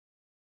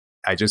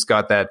I just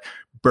got that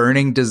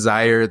burning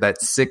desire,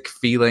 that sick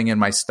feeling in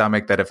my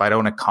stomach that if I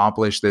don't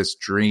accomplish this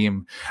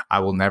dream, I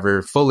will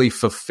never fully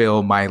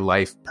fulfill my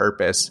life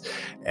purpose.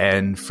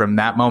 And from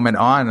that moment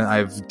on,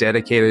 I've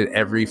dedicated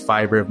every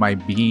fiber of my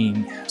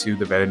being to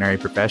the veterinary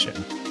profession.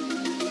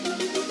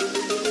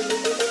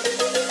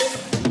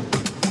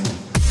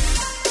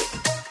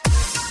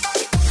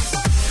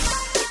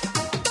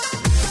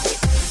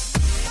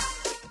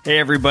 Hey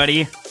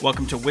everybody,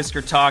 welcome to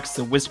Whisker Talks,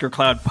 the Whisker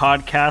Cloud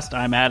podcast.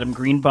 I'm Adam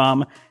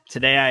Greenbaum.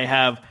 Today I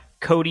have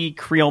Cody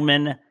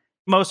Creelman,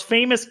 most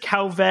famous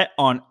cow vet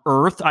on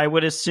earth, I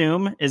would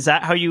assume. Is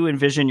that how you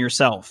envision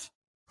yourself?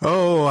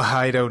 Oh,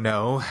 I don't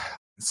know.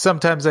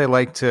 Sometimes I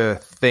like to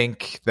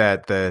think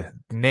that the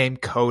name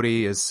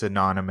Cody is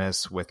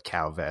synonymous with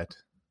cow vet.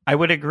 I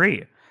would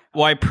agree.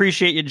 Well, I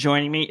appreciate you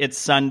joining me. It's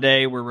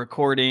Sunday. We're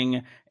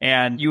recording,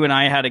 and you and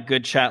I had a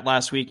good chat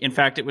last week. In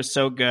fact, it was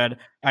so good.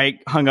 I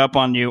hung up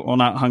on you. Well,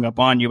 not hung up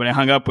on you, but I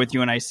hung up with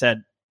you, and I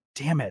said,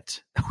 damn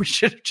it, we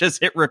should have just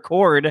hit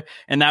record,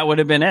 and that would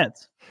have been it.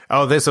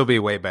 Oh, this will be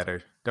way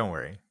better. Don't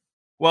worry.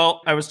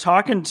 Well, I was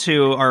talking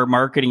to our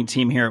marketing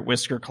team here at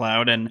Whisker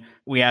Cloud, and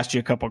we asked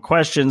you a couple of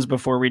questions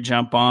before we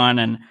jump on,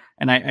 and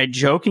I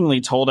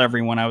jokingly told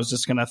everyone I was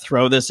just going to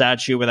throw this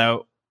at you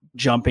without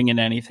jumping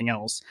into anything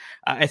else.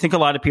 I think a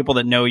lot of people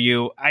that know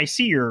you, I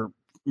see your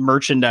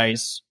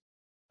merchandise,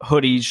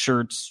 hoodies,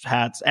 shirts,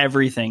 hats,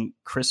 everything,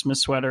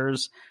 Christmas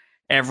sweaters,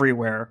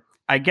 everywhere.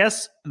 I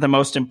guess the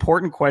most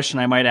important question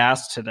I might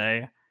ask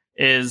today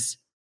is,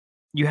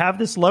 you have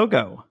this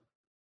logo.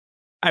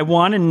 I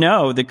want to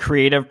know the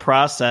creative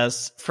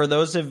process. For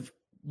those of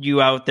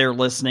you out there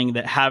listening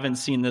that haven't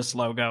seen this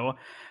logo,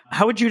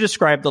 how would you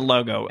describe the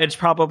logo? It's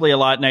probably a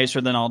lot nicer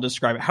than I'll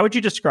describe it. How would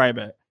you describe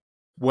it?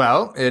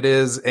 Well, it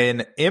is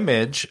an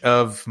image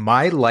of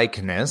my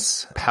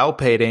likeness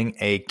palpating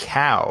a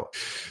cow.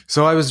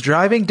 So I was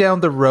driving down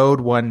the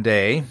road one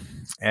day,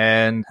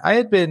 and I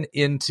had been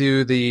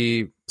into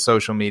the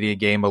social media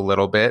game a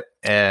little bit,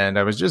 and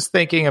I was just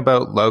thinking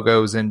about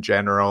logos in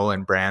general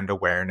and brand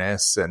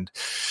awareness, and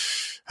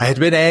I had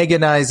been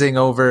agonizing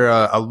over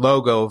a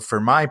logo for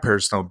my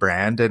personal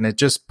brand, and it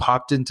just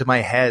popped into my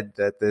head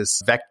that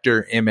this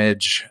vector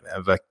image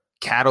of a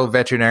cattle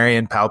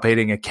veterinarian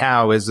palpating a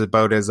cow is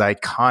about as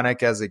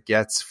iconic as it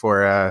gets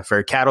for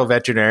a cattle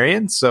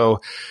veterinarian. So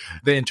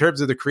in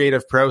terms of the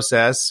creative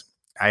process,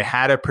 I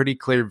had a pretty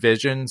clear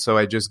vision. So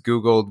I just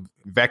Googled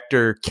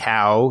vector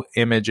cow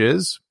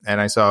images and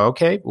I saw,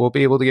 okay, we'll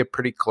be able to get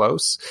pretty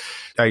close.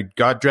 I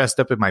got dressed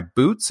up in my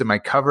boots and my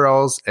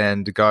coveralls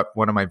and got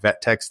one of my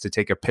vet techs to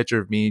take a picture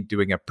of me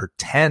doing a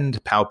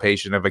pretend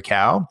palpation of a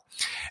cow.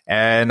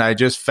 And I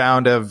just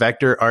found a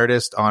vector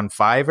artist on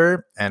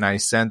Fiverr and I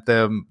sent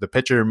them the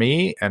picture of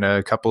me and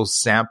a couple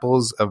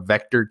samples of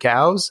vector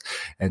cows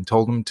and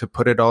told them to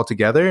put it all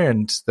together,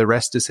 and the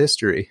rest is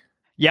history.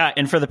 Yeah,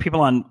 and for the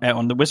people on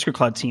the Whisker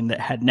Cloud team that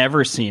had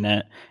never seen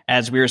it,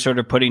 as we were sort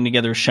of putting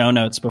together show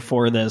notes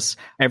before this,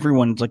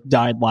 everyone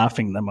died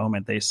laughing the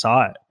moment they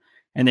saw it.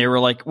 And they were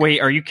like,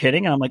 wait, are you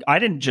kidding? And I'm like, I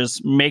didn't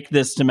just make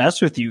this to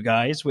mess with you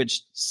guys,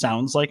 which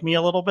sounds like me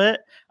a little bit.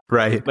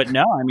 Right. But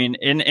no, I mean,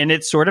 and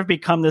it's sort of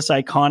become this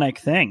iconic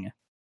thing.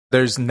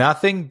 There's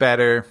nothing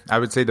better. I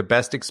would say the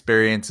best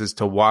experience is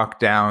to walk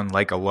down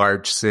like a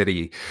large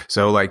city.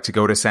 So like to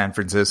go to San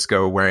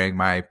Francisco wearing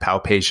my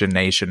Palpation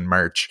Nation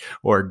merch,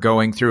 or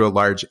going through a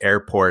large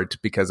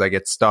airport because I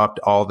get stopped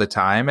all the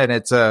time. And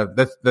it's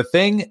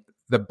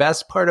the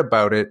best part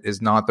about it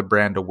is not the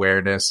brand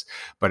awareness,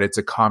 but it's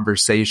a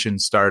conversation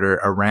starter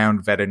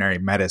around veterinary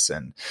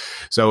medicine.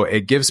 So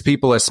it gives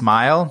people a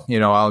smile. You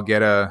know, I'll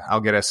get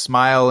a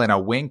smile and a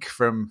wink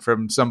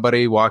from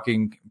somebody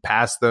walking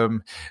past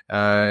them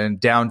in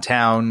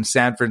downtown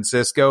San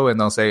Francisco, and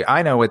they'll say,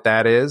 I know what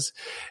that is.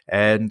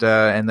 And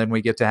then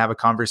we get to have a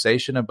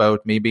conversation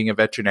about me being a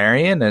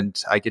veterinarian,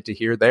 and I get to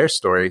hear their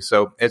story.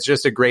 So it's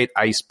just a great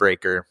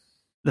icebreaker.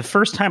 The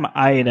first time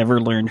I had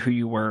ever learned who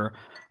you were,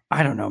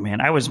 I don't know,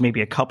 man. I was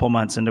maybe a couple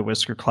months into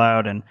Whisker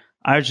Cloud, and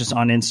I was just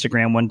on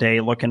Instagram one day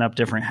looking up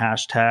different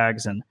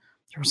hashtags, and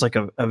there was like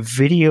a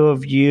video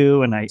of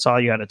you, and I saw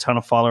you had a ton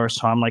of followers.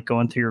 So I'm like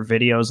going through your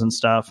videos and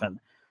stuff. And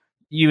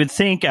you would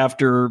think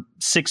after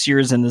 6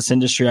 years in this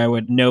industry, I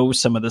would know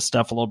some of this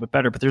stuff a little bit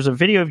better. But there's a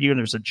video of you, and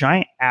there's a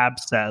giant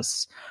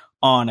abscess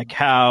on a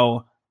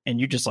cow,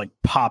 and you just like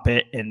pop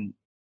it, and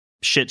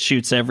shit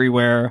shoots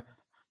everywhere.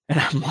 And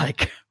I'm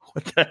like,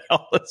 what the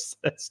hell is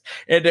this?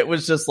 And it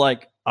was just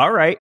like, all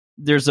right.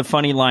 There's a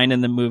funny line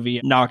in the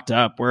movie Knocked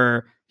Up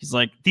where he's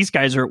like, these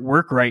guys are at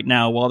work right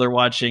now while they're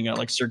watching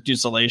a Cirque du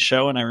Soleil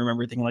show. And I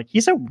remember thinking like,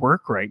 he's at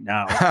work right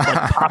now,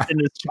 like popping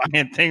this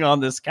giant thing on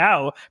this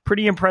cow.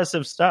 Pretty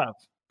impressive stuff.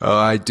 Oh,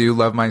 I do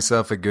love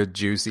myself a good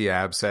juicy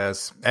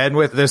abscess. And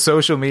with the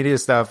social media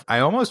stuff, I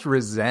almost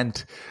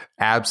resent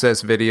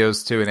abscess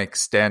videos to an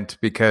extent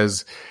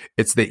because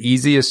it's the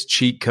easiest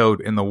cheat code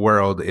in the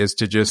world is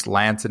to just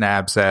lance an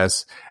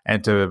abscess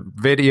and to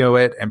video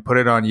it and put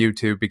it on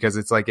YouTube because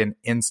it's like an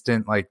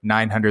instant, like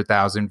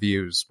 900,000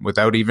 views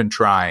without even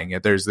trying.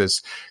 There's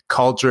this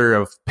culture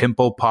of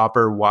pimple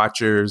popper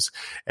watchers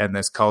and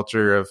this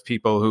culture of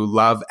people who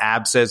love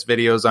abscess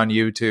videos on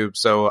YouTube.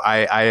 So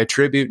I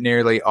attribute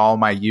nearly all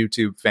my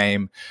YouTube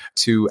fame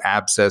to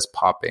abscess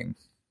popping.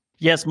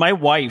 Yes, my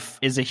wife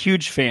is a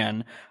huge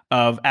fan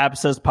of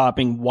abscess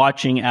popping,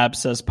 watching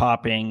abscess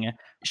popping.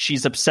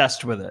 She's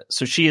obsessed with it.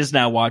 So she has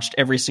now watched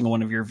every single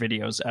one of your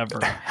videos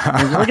ever.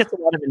 And really gets a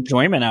lot of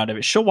enjoyment out of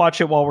it. She'll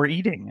watch it while we're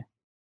eating.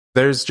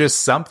 There's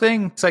just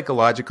something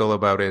psychological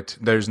about it.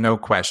 There's no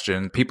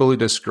question. People who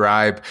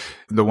describe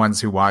the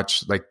ones who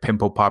watch like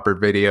pimple popper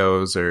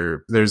videos,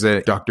 or there's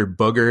a Dr.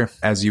 Booger,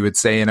 as you would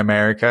say in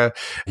America.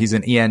 He's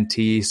an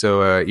ENT,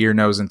 so a ear,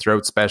 nose, and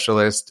throat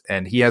specialist.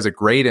 And he has a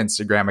great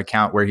Instagram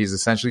account where he's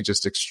essentially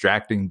just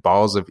extracting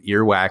balls of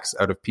earwax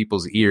out of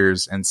people's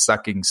ears and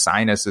sucking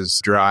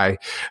sinuses dry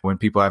when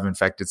people have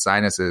infected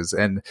sinuses.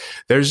 And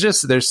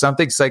there's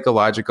something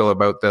psychological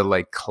about the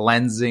like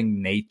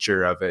cleansing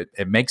nature of it.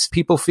 It makes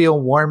people feel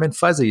warm and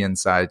fuzzy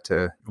inside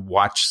to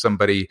watch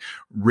somebody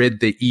rid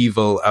the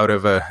evil out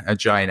of a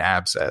giant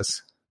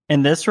abscess.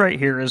 And this right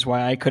here is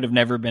why I could have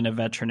never been a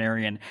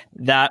veterinarian.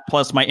 That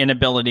plus my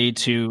inability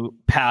to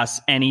pass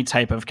any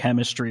type of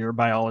chemistry or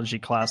biology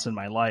class in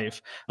my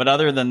life. But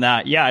other than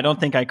that, yeah, I don't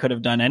think I could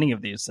have done any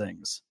of these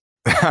things.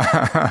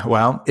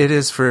 Well, it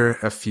is for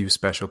a few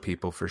special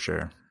people for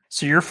sure.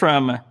 So you're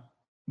from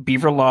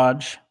Beaver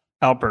Lodge,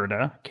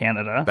 Alberta,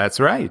 Canada.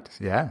 That's right.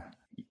 Yeah.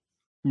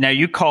 Now,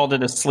 you called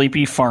it a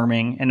sleepy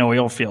farming and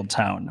oil field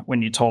town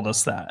when you told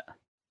us that.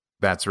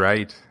 That's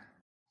right.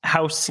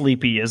 How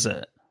sleepy is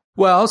it?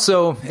 Well,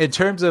 so in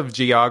terms of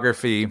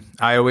geography,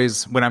 I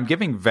always, when I'm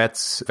giving vet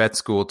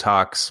school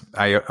talks,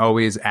 I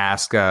always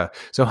ask,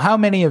 so how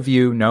many of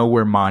you know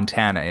where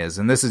Montana is?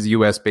 And this is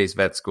US-based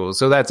vet school.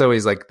 So that's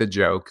always like the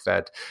joke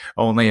that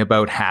only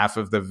about half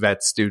of the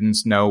vet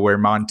students know where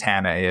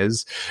Montana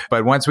is.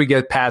 But once we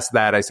get past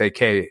that, I say,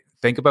 okay,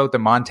 think about the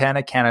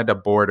Montana-Canada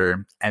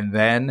border and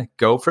then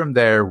go from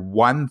there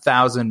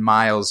 1,000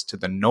 miles to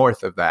the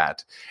north of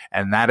that.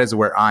 And that is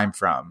where I'm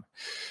from.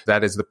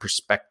 That is the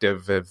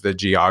perspective of the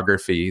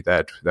geography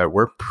that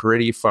we're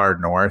pretty far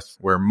north.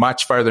 We're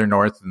much farther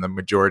north than the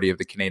majority of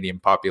the Canadian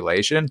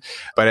population.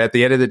 But at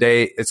the end of the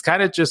day, it's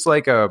kind of just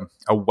like a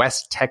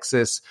West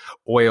Texas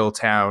oil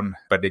town,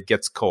 but it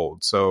gets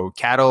cold. So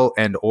cattle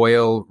and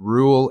oil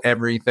rule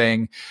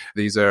everything.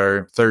 These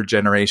are third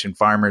generation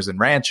farmers and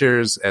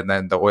ranchers. And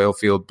then the oil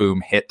field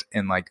boom hit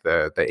in like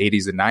the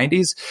 80s and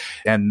 90s.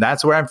 And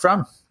that's where I'm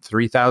from.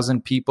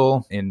 3,000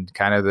 people in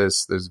kind of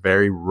this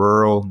very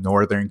rural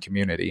northern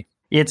community.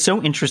 It's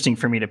so interesting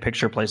for me to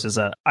picture places.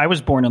 I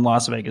was born in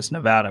Las Vegas,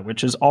 Nevada,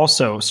 which is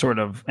also sort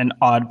of an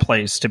odd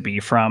place to be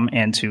from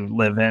and to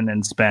live in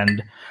and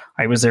spend.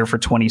 I was there for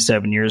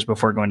 27 years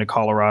before going to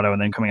Colorado and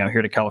then coming out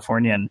here to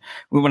California. And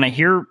when I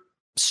hear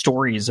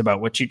stories about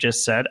what you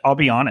just said, I'll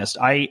be honest,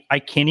 I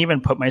can't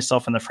even put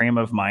myself in the frame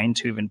of mind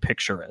to even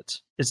picture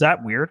it. Is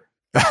that weird?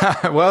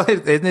 Well,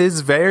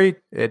 it's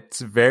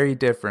very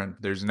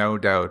different. There's no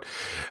doubt.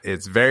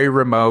 It's very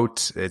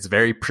remote. It's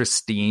very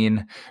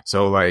pristine.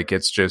 So like,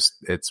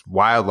 it's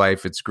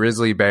wildlife. It's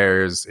grizzly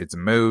bears. It's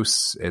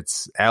moose.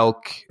 It's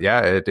elk.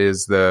 Yeah, it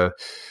is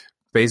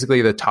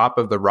basically the top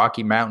of the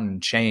Rocky Mountain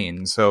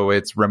chain. So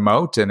it's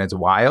remote and it's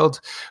wild,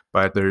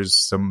 but there's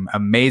some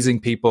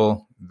amazing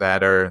people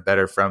that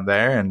are from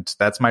there. And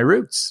that's my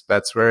roots.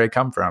 That's where I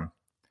come from.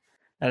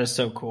 That is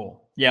so cool.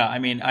 Yeah, I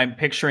mean, I'm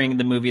picturing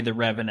the movie The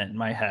Revenant in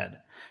my head.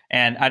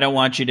 And I don't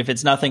want you to, if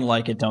it's nothing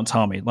like it, don't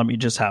tell me. Let me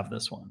just have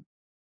this one.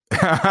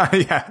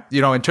 Yeah.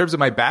 In terms of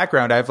my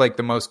background, I have like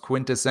the most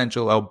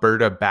quintessential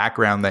Alberta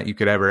background that you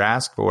could ever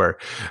ask for.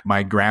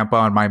 My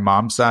grandpa on my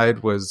mom's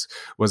side was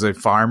a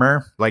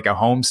farmer, like a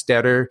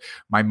homesteader.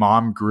 My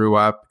mom grew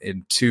up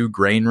in two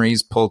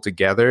granaries pulled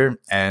together,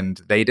 and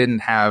they didn't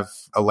have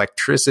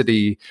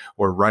electricity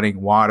or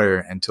running water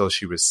until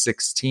she was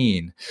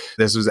 16.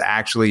 This was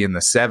actually in the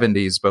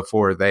 70s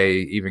before they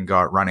even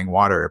got running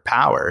water or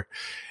power.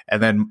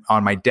 And then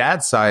on my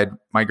dad's side,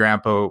 my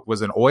grandpa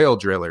was an oil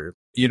driller.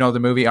 You know the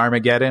movie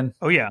Armageddon?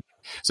 Oh, yeah.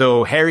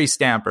 So Harry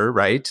Stamper,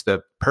 right?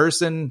 The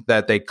person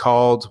that they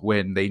called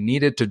when they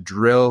needed to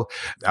drill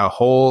a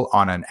hole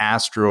on an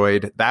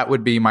asteroid, that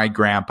would be my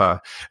grandpa.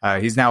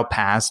 He's now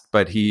passed,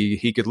 but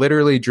he could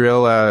literally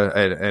drill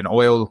an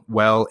oil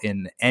well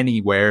in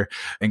anywhere,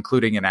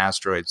 including an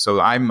asteroid. So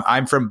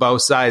I'm from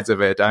both sides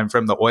of it. I'm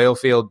from the oil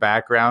field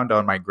background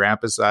on my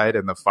grandpa's side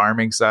and the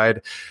farming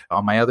side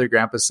on my other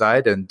grandpa's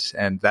side.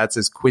 And that's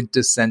as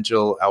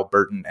quintessential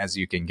Albertan as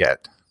you can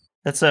get.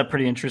 That's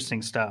pretty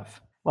interesting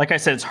stuff. Like I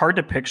said, it's hard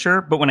to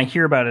picture, but when I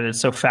hear about it,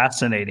 it's so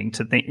fascinating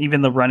to think,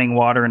 even the running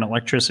water and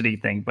electricity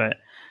thing. But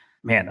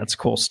man, that's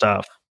cool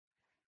stuff.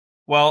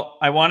 Well,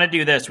 I want to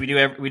do this. We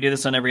do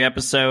this on every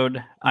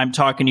episode. I'm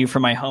talking to you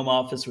from my home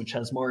office, which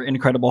has more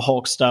Incredible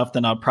Hulk stuff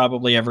than I'll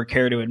probably ever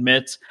care to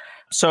admit.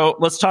 So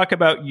let's talk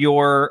about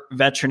your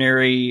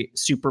veterinary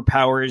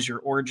superpowers, your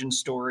origin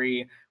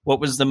story. What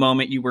was the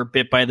moment you were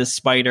bit by the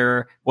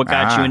spider? What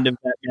got you into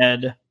vet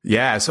med?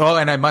 Yeah. So,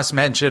 and I must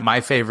mention my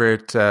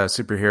favorite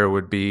superhero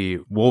would be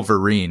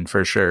Wolverine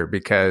for sure,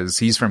 because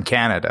he's from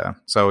Canada.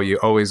 So you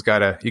always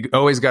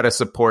gotta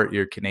support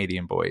your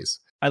Canadian boys.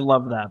 I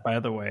love that, by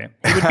the way.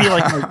 It would be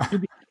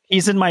like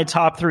he's in my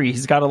top 3.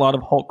 He's got a lot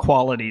of Hulk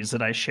qualities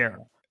that I share.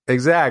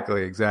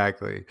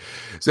 Exactly.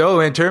 So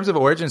in terms of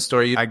origin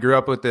story, I grew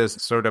up with this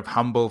sort of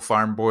humble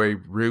farm boy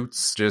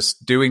roots,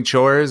 just doing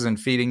chores and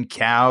feeding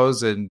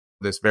cows and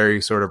this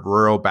very sort of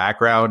rural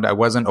background. I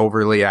wasn't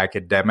overly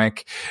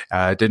academic,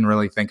 didn't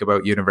really think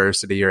about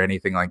university or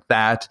anything like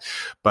that.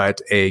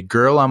 But a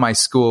girl on my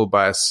school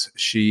bus,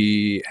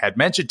 she had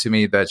mentioned to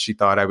me that she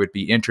thought I would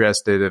be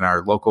interested in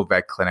our local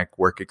vet clinic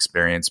work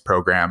experience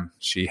program.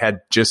 She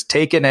had just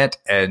taken it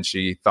and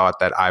she thought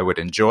that I would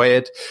enjoy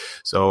it.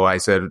 So I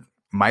said,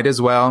 might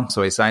as well.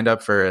 So I signed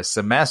up for a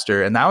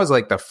semester, and that was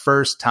like the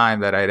first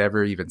time that I'd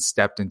ever even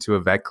stepped into a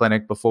vet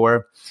clinic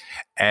before.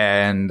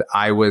 And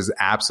I was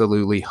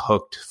absolutely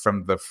hooked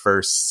from the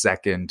first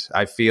second.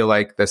 I feel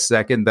like the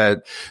second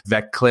that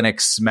vet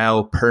clinic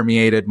smell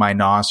permeated my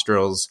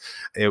nostrils,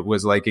 it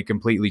was like it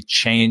completely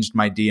changed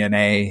my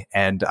DNA.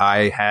 And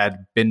I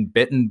had been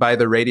bitten by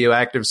the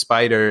radioactive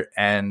spider,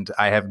 and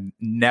I have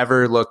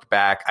never looked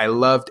back. I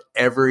loved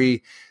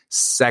every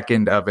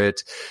second of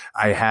it.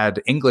 I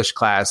had English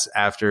class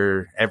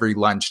after every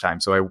lunchtime.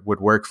 So I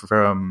would work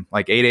from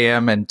like 8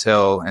 a.m.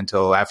 until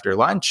after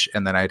lunch.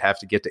 And then I'd have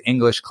to get to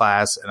English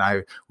class, and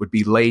I would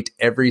be late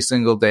every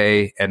single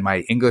day. And my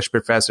English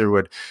professor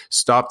would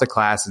stop the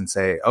class and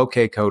say,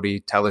 okay,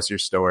 Cody, tell us your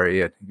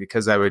story. And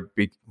because I would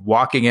be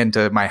walking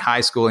into my high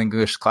school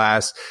English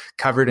class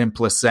covered in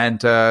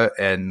placenta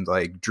and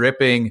like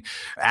dripping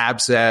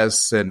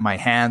abscess, and my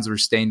hands were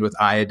stained with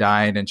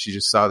iodine. And she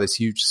just saw this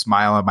huge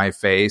smile on my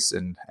face.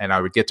 And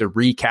I would get to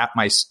recap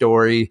my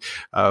story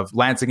of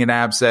lancing an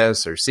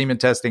abscess or semen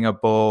testing a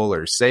bull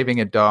or saving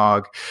a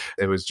dog.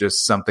 It was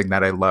just something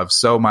that I loved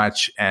so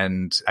much.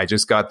 And I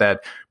just got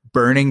that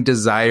burning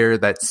desire,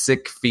 that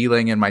sick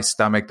feeling in my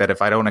stomach that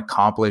if I don't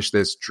accomplish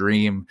this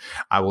dream,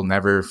 I will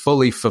never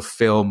fully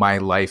fulfill my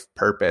life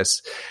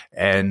purpose.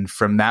 And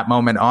from that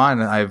moment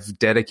on, I've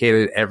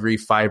dedicated every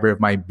fiber of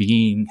my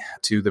being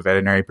to the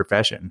veterinary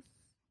profession.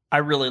 I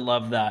really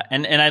love that.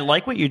 And I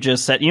like what you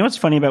just said. You know what's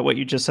funny about what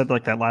you just said,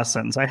 like that last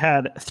sentence? I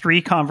had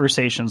 3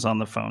 conversations on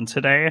the phone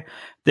today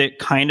that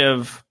kind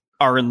of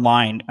are in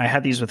line. I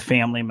had these with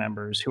family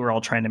members who are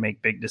all trying to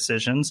make big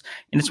decisions.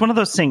 And it's one of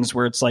those things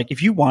where it's like,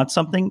 if you want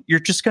something,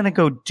 you're just going to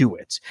go do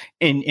it.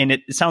 And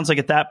it sounds like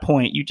at that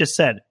point, you just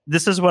said,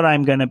 this is what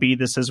I'm going to be.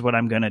 This is what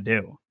I'm going to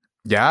do.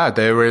 Yeah,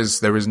 there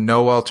was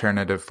no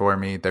alternative for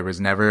me. There was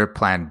never a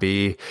plan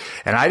B.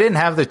 And I didn't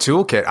have the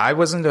toolkit. I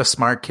wasn't a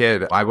smart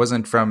kid. I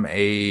wasn't from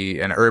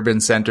an urban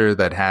center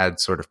that had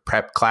sort of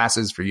prep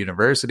classes for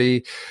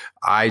university.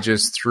 I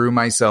just threw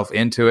myself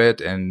into it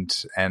and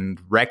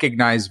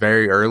recognized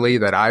very early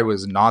that I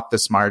was not the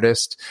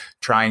smartest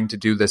trying to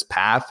do this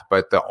path,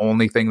 but the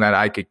only thing that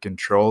I could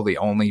control, the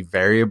only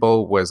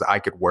variable was I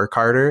could work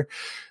harder.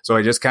 So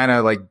I just kind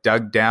of like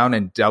dug down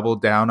and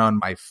doubled down on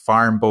my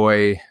farm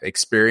boy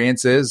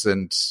experiences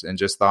and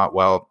just thought,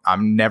 well,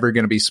 I'm never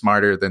going to be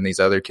smarter than these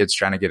other kids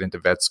trying to get into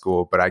vet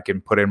school, but I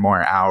can put in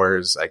more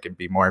hours. I can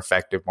be more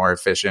effective, more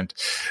efficient.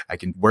 I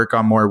can work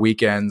on more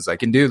weekends. I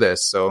can do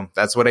this. So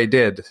that's what I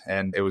did.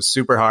 And it was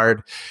super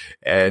hard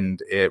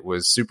and it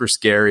was super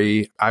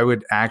scary. I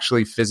would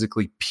actually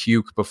physically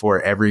puke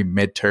before every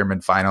midterm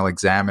and final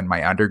exam in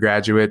my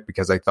undergraduate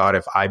because I thought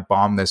if I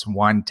bombed this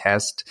one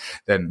test,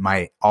 then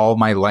all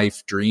my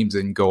life dreams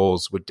and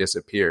goals would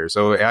disappear.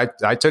 So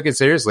I took it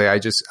seriously.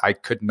 I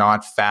could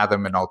not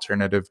fathom an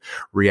alternative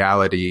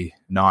reality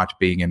not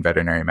being in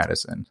veterinary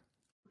medicine.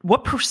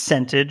 What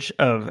percentage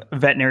of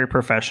veterinary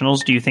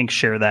professionals do you think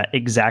share that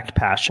exact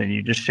passion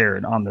you just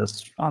shared on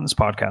this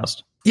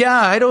podcast? Yeah,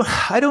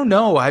 I don't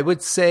know. I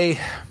would say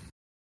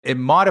it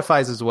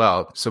modifies as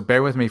well. So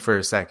bear with me for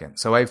a second.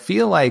 So I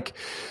feel like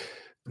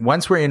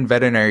once we're in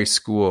veterinary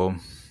school,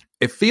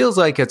 it feels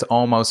like it's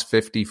almost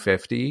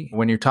 50-50.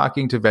 When you're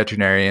talking to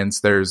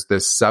veterinarians, there's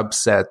this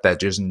subset that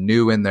just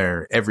knew in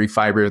their every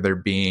fiber of their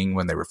being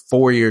when they were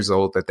 4 years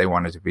old that they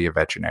wanted to be a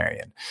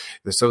veterinarian.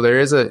 So there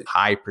is a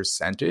high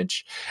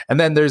percentage. And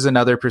then there's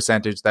another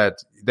percentage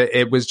that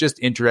it was just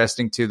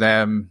interesting to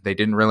them. They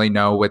didn't really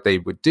know what they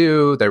would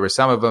do. There were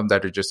some of them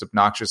that are just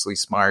obnoxiously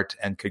smart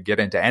and could get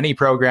into any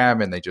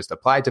program, and they just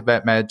applied to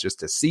vet med just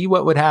to see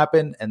what would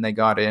happen, and they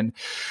got in.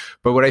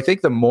 But what I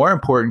think the more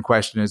important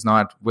question is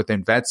not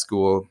within vet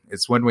school,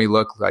 it's when we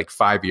look like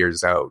 5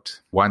 years out,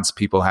 once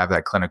people have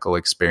that clinical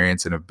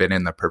experience and have been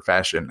in the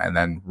profession, and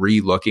then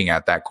re-looking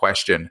at that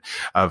question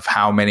of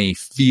how many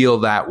feel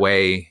that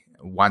way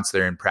once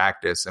they're in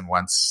practice and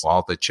once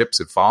all the chips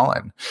have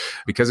fallen,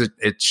 because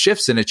it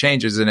shifts and it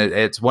changes. And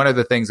it's one of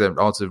the things that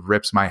also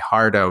rips my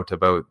heart out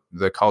about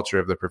the culture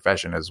of the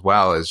profession as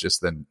well, is just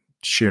the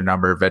sheer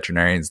number of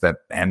veterinarians that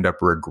end up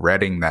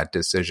regretting that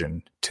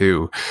decision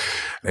too.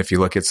 If you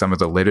look at some of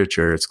the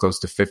literature, it's close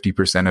to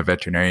 50% of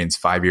veterinarians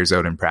 5 years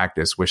out in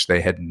practice wish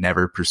they had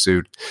never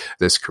pursued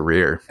this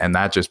career. And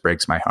that just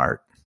breaks my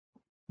heart.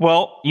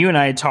 Well, you and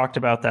I had talked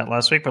about that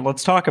last week, but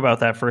let's talk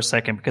about that for a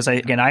second, because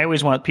I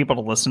always want people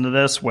to listen to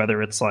this,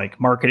 whether it's like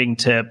marketing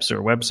tips or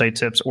website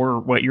tips or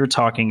what you're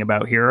talking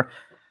about here.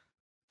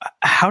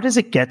 How does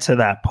it get to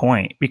that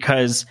point?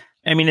 Because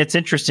I mean, it's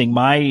interesting.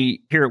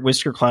 Here at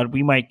Whisker Cloud,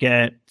 we might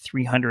get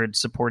 300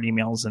 support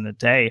emails in a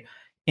day.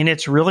 And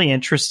it's really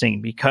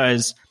interesting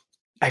because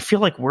I feel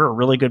like we're a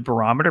really good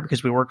barometer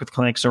because we work with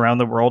clinics around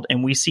the world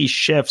and we see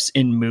shifts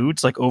in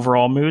moods, like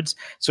overall moods.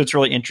 So it's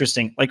really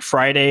interesting. Like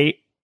Friday,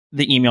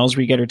 the emails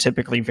we get are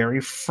typically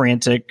very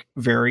frantic,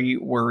 very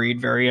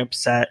worried, very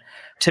upset.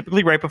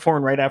 Typically right before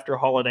and right after a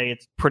holiday,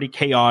 it's pretty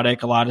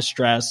chaotic, a lot of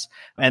stress.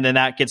 And then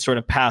that gets sort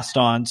of passed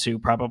on to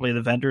probably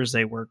the vendors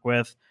they work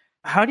with.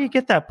 How do you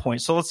get that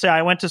point? So let's say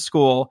I went to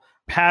school,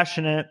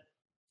 passionate.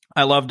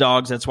 I love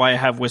dogs. That's why I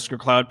have Whisker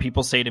Cloud.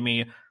 People say to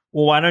me,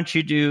 well, why don't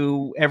you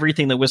do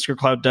everything that Whisker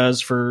Cloud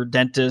does for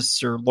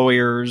dentists or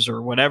lawyers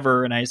or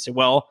whatever? And I say,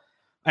 well,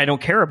 I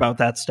don't care about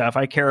that stuff.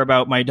 I care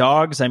about my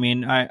dogs. I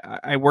mean,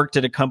 I worked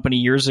at a company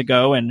years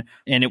ago and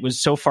it was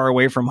so far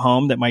away from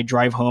home that my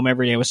drive home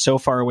every day was so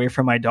far away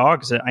from my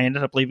dogs that I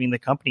ended up leaving the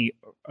company.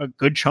 A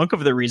good chunk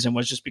of the reason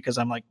was just because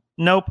I'm like,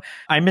 nope,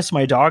 I miss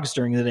my dogs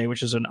during the day,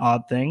 which is an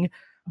odd thing.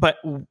 But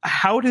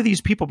how do these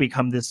people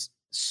become this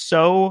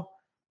so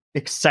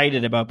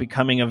excited about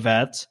becoming a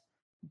vet,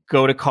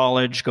 go to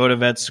college, go to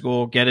vet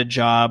school, get a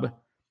job?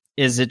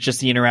 Is it just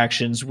the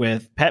interactions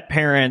with pet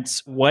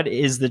parents? What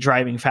is the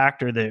driving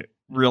factor that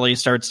really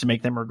starts to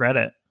make them regret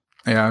it?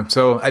 Yeah.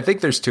 So I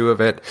think there's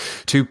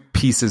two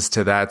pieces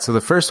to that. So the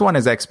first one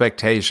is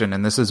expectation.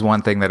 And this is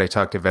one thing that I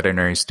talk to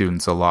veterinary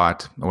students a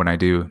lot when I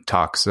do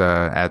talks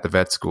at the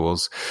vet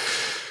schools.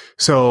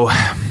 So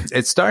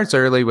it starts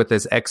early with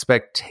this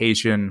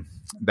expectation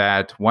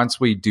that once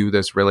we do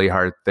this really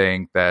hard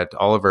thing, that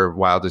all of our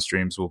wildest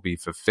dreams will be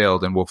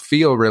fulfilled and we'll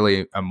feel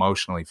really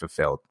emotionally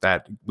fulfilled,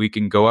 that we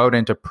can go out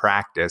into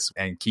practice,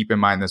 and keep in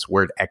mind this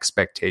word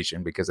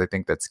expectation, because I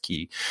think that's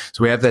key.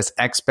 So we have this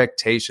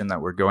expectation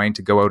that we're going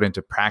to go out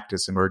into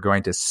practice and we're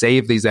going to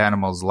save these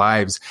animals'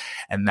 lives.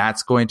 And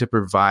that's going to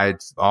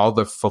provide all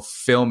the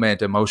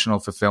fulfillment, emotional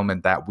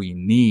fulfillment that we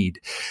need.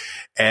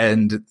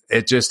 And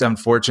it just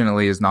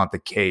unfortunately is not the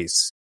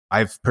case.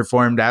 I've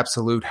performed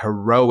absolute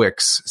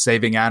heroics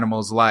saving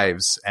animals'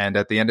 lives. And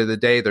at the end of the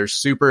day, they're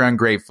super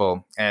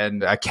ungrateful.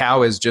 And a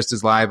cow is just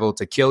as liable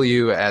to kill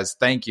you as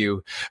thank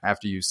you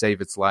after you save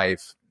its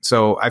life.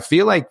 So I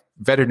feel like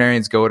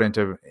veterinarians go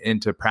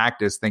into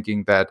practice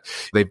thinking that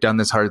they've done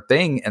this hard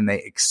thing and they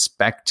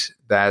expect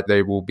that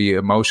they will be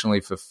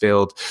emotionally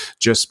fulfilled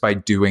just by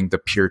doing the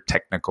pure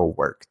technical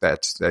work,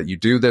 that you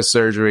do this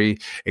surgery,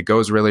 it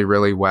goes really,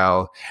 really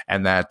well,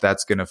 and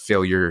that's going to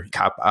fill your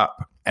cup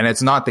up. And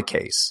it's not the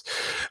case,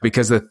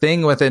 because the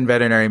thing within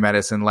veterinary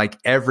medicine, like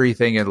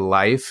everything in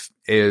life,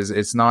 is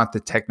it's not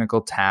the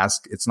technical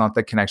task. It's not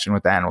the connection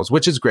with animals,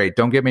 which is great.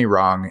 Don't get me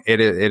wrong.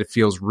 It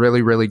feels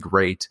really, really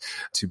great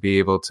to be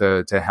able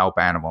to help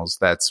animals.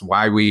 That's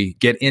why we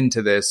get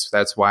into this.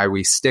 That's why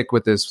we stick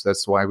with this.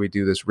 That's why we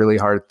do this really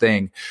hard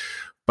thing.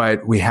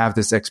 But we have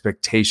this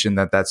expectation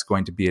that that's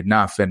going to be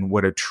enough. And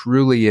what it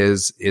truly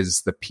is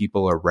the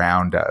people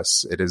around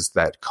us. It is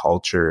that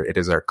culture. It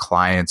is our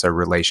clients, our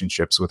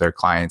relationships with our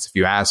clients. If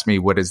you ask me,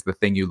 what is the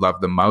thing you love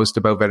the most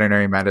about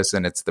veterinary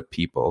medicine? It's the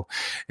people.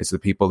 It's the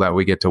people that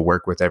we get to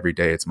work with every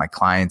day. It's my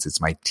clients.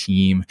 It's my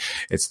team.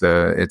 It's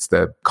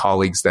the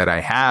colleagues that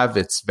I have.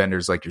 It's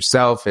vendors like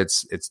yourself.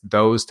 It's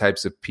those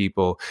types of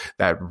people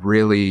that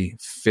really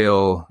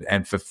fill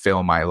and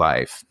fulfill my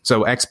life.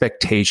 So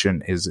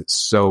expectation is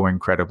so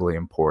incredibly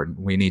important.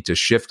 We need to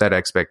shift that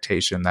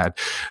expectation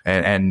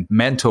and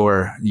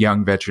mentor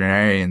young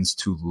veterinarians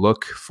to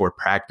look for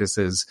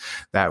practices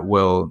that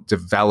will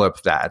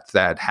develop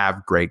that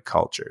have great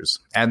cultures.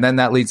 And then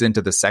that leads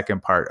into the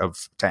second part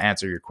to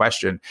answer your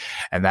question,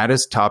 and that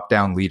is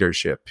top-down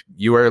leadership.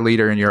 You are a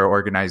leader in your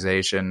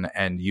organization,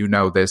 and you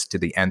know this to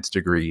the nth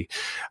degree.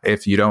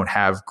 If you don't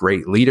have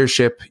great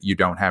leadership, you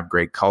don't have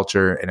great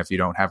culture. And if you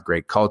don't have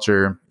great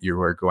culture,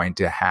 you are going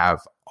to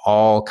have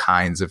all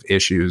kinds of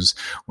issues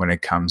when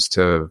it comes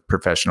to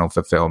professional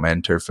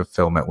fulfillment or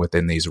fulfillment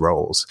within these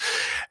roles.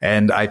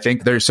 And I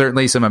think there's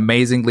certainly some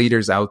amazing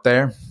leaders out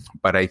there,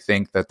 but I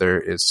think that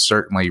there is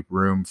certainly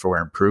room for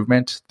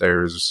improvement.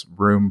 There's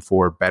room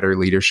for better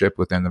leadership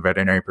within the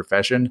veterinary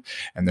profession,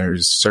 and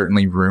there's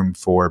certainly room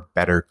for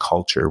better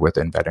culture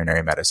within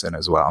veterinary medicine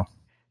as well.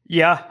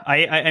 Yeah,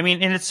 I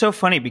mean, and it's so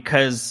funny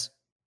because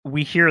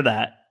we hear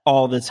that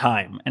all the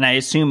time. And I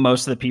assume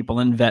most of the people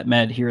in vet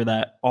med hear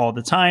that all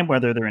the time,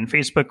 whether they're in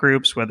Facebook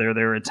groups, whether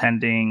they're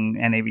attending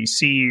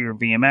NAVC or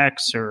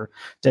VMX or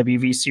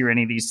WVC or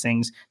any of these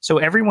things. So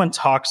everyone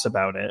talks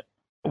about it.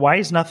 Why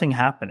is nothing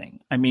happening?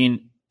 I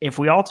mean, if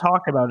we all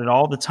talk about it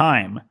all the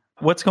time,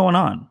 what's going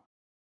on?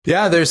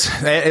 Yeah, it's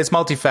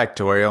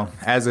multifactorial,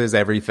 as is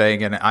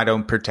everything. And I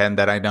don't pretend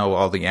that I know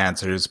all the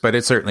answers, but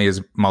it certainly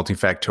is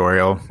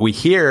multifactorial. We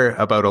hear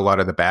about a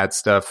lot of the bad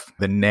stuff.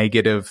 The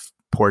negative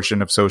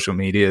portion of social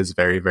media is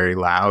very, very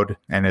loud,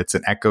 and it's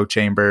an echo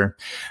chamber.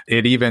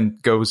 It even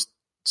goes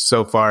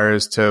so far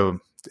as to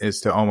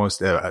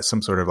almost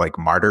some sort of like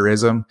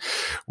martyrism,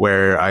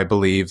 where I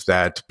believe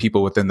that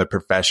people within the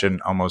profession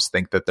almost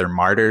think that they're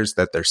martyrs,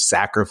 that they're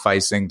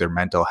sacrificing their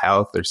mental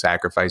health, they're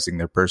sacrificing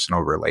their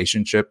personal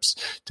relationships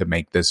to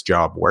make this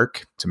job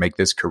work, to make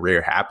this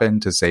career happen,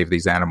 to save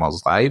these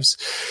animals' lives.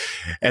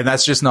 And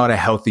that's just not a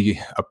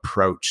healthy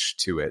approach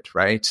to it,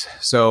 right?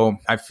 So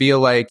I feel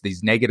like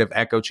these negative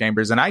echo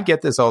chambers, and I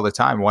get this all the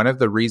time. One of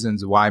the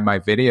reasons why my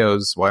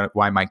videos,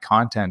 why my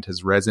content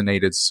has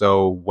resonated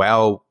so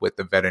well with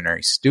the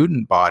veterinary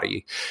student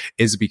body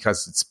is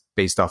because it's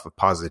based off of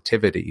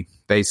positivity.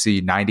 They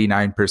see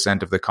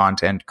 99% of the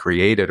content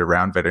created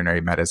around veterinary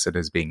medicine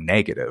as being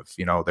negative.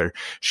 You know, they're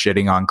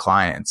shitting on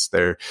clients.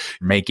 They're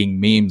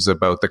making memes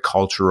about the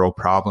cultural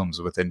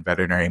problems within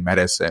veterinary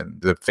medicine.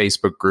 The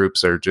Facebook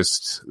groups are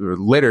just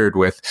littered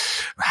with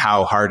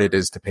how hard it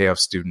is to pay off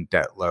student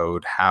debt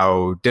load,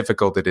 how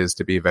difficult it is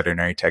to be a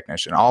veterinary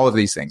technician, all of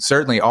these things.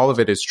 Certainly all of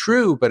it is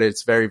true, but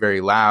it's very,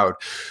 very loud.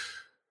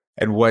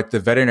 And what the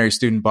veterinary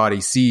student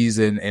body sees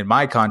in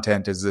my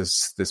content is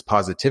this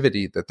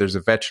positivity that there's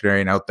a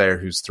veterinarian out there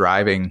who's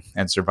thriving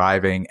and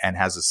surviving and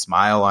has a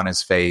smile on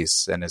his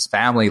face and his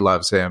family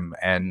loves him.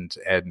 And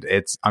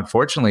it's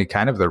unfortunately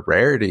kind of the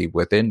rarity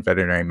within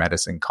veterinary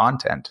medicine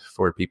content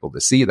for people to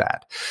see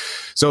that.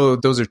 So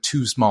those are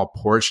two small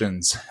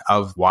portions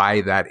of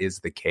why that is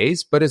the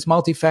case, but it's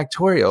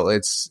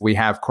multifactorial. We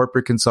have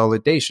corporate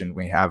consolidation.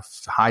 We have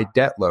high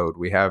debt load.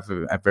 We have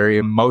a very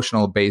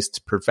emotional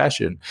based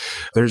profession.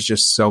 There's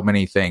just so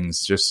many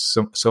things, just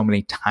so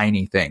many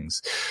tiny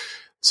things.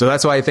 So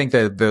that's why I think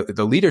that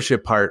the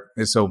leadership part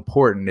is so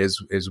important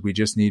is we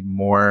just need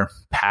more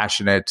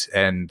passionate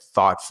and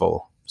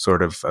thoughtful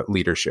sort of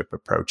leadership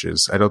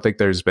approaches. I don't think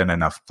there's been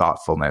enough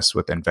thoughtfulness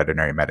within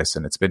veterinary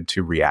medicine. It's been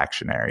too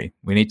reactionary.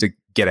 We need to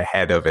get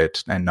ahead of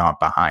it and not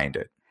behind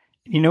it.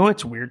 You know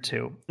what's weird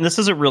too? This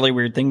is a really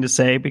weird thing to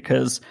say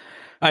because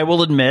I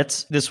will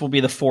admit this will be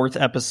the 4th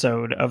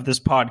episode of this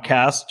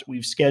podcast.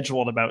 We've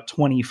scheduled about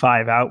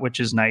 25 out, which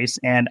is nice.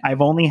 And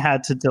I've only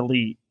had to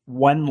delete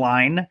one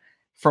line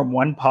from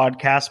one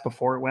podcast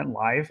before it went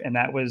live. And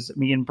that was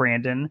me and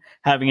Brandon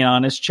having an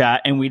honest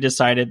chat. And we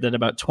decided that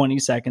about 20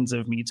 seconds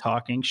of me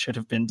talking should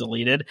have been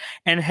deleted.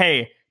 And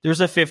hey, there's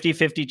a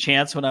 50-50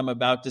 chance what I'm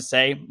about to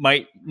say you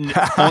might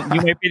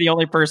be the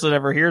only person that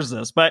ever hears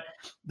this. But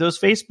those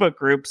Facebook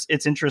groups,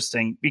 it's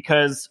interesting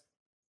because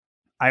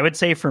I would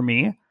say for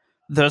me,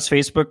 those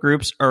Facebook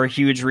groups are a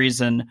huge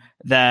reason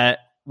that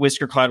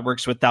Whisker Cloud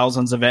works with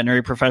thousands of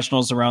veterinary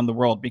professionals around the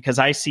world, because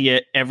I see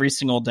it every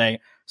single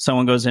day.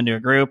 Someone goes into a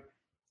group,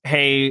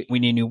 hey, we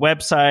need a new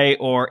website,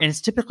 and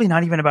it's typically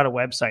not even about a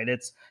website.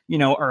 It's,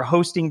 our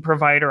hosting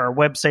provider, our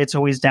website's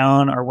always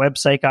down, our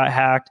website got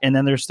hacked, and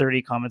then there's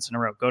 30 comments in a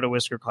row. Go to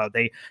Whisker Cloud.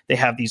 They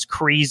have these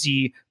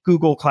crazy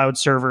Google Cloud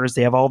servers.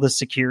 They have all this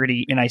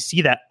security, and I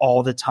see that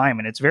all the time.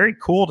 And it's very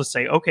cool to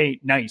say, okay,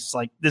 nice,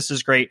 like this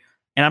is great.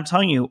 And I'm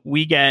telling you,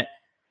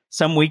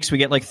 some weeks we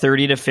get like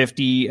 30 to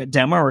 50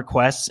 demo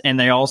requests, and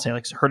they all say,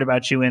 like, heard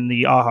about you in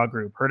the AHA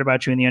group, heard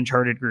about you in the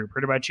Uncharted group,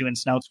 heard about you in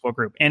Snout School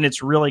group. And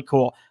it's really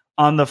cool.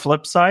 On the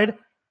flip side,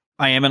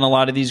 I am in a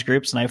lot of these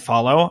groups and I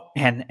follow,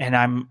 and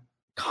I'm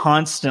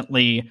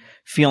constantly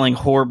feeling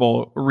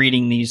horrible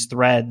reading these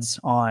threads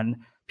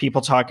on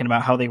people talking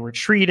about how they were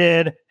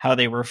treated, how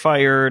they were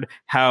fired,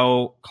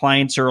 how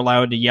clients are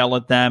allowed to yell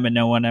at them and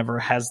no one ever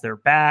has their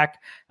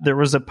back. There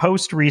was a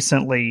post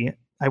recently,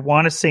 I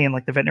want to say in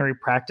like the Veterinary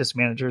Practice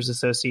Managers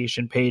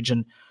Association page,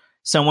 and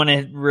someone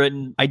had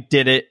written, I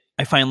did it.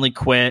 I finally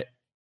quit.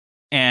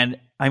 And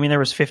I mean, there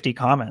was 50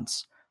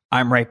 comments.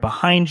 I'm right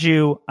behind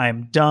you.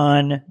 I'm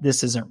done.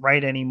 This isn't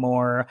right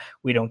anymore.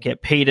 We don't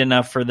get paid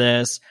enough for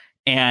this.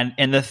 And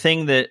the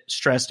thing that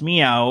stressed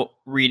me out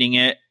reading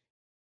it,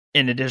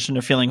 in addition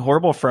to feeling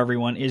horrible for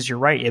everyone, is you're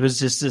right. It was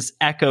just this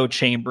echo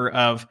chamber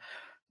of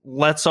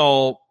let's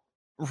all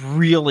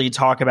really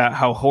talk about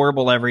how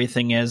horrible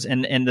everything is.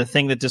 And the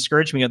thing that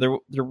discouraged me, there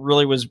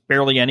really was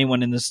barely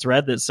anyone in this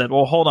thread that said,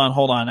 well, hold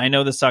on. I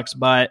know this sucks,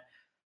 but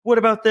what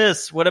about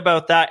this? What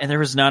about that? And there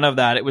was none of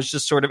that. It was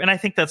just sort of, and I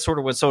think that's sort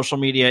of what social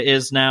media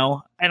is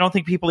now. I don't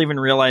think people even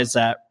realize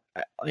that.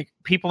 Like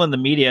people in the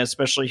media,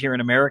 especially here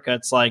in America,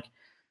 it's like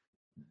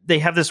they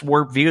have this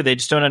warped view. They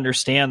just don't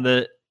understand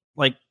that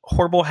like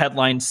horrible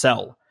headlines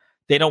sell.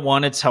 They don't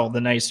want to tell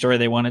the nice story.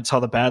 They want to tell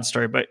the bad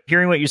story. But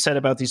hearing what you said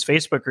about these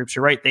Facebook groups,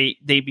 you're right.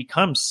 They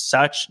become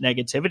such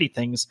negativity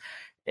things.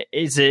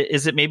 Is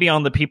it maybe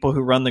on the people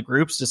who run the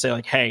groups to say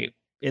like, hey,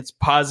 it's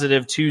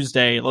Positive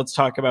Tuesday, let's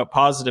talk about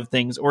positive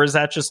things? Or is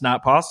that just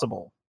not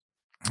possible?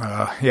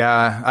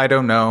 Yeah, I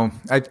don't know.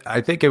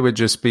 I think it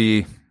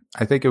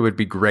would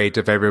be great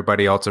if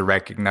everybody also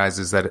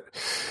recognizes that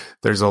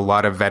there's a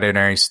lot of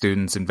veterinary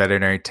students and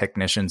veterinary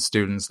technician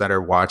students that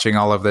are watching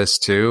all of this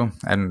too.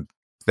 And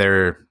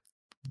they're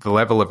the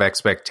level of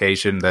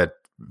expectation that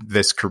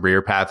this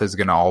career path is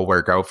going to all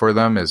work out for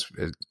them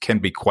can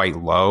be quite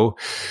low,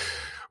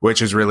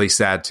 which is really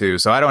sad too.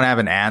 So I don't have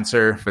an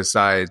answer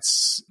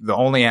besides the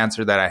only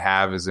answer that I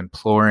have is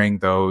imploring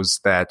those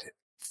that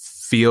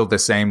feel the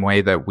same way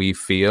that we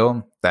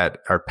feel, that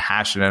are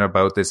passionate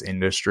about this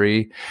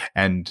industry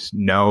and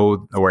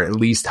know, or at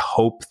least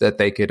hope that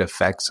they could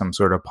affect some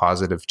sort of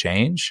positive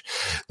change,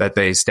 that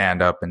they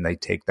stand up and they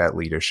take that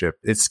leadership.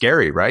 It's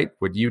scary, right?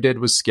 What you did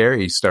was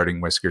scary, starting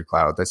Whisker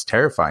Cloud. That's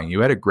terrifying.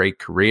 You had a great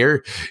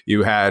career.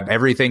 You had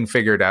everything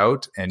figured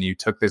out, and you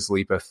took this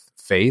leap of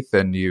faith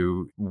and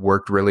you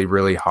worked really,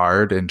 really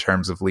hard in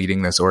terms of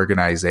leading this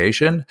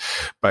organization.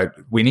 But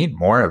we need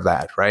more of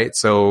that, right?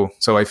 So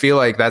I feel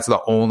like that's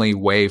the only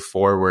way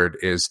forward,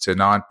 is to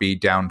not be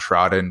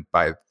downtrodden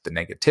by the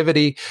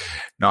negativity,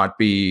 not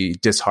be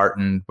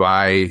disheartened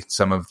by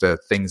some of the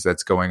things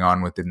that's going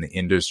on within the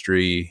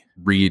industry.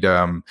 Read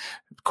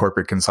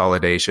corporate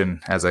consolidation,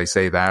 as I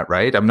say that,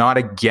 right? I'm not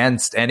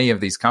against any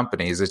of these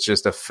companies. It's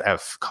just a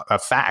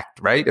fact,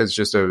 right? It's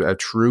just a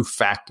true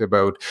fact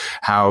about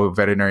how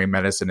veterinary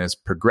medicine is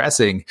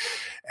progressing.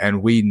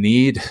 And we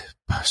need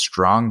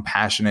strong,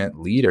 passionate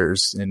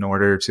leaders in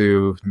order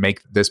to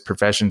make this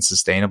profession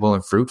sustainable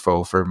and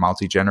fruitful for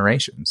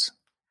multi-generations.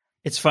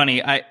 It's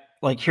funny. I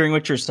like hearing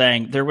what you're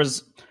saying.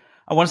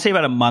 I want to say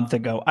about a month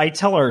ago, I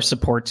tell our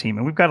support team,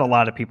 and we've got a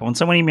lot of people, when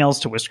someone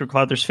emails to Whisker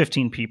Cloud, there's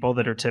 15 people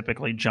that are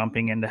typically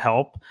jumping in to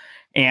help.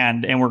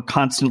 And we're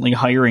constantly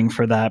hiring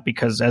for that,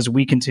 because as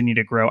we continue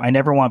to grow, I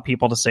never want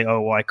people to say,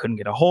 oh, well, I couldn't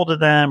get a hold of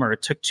them, or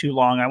it took too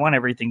long. I want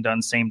everything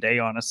done same day,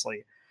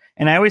 honestly.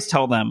 And I always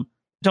tell them,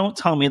 don't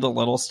tell me the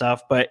little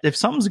stuff, but if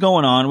something's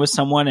going on with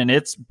someone and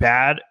it's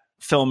bad,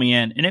 fill me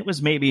in. And it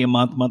was maybe a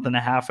month and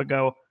a half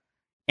ago.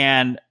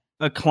 And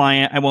a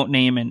client, I won't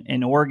name,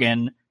 in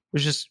Oregon,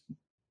 was just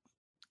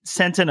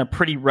sent in a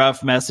pretty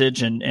rough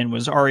message and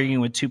was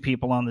arguing with two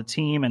people on the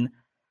team. And,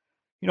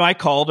 I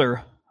called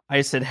her.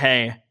 I said,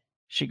 hey.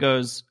 She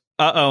goes,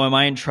 uh-oh, am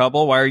I in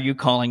trouble? Why are you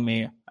calling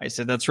me? I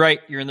said, that's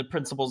right. You're in the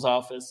principal's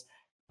office.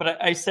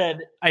 But I said,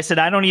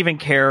 I don't even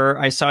care.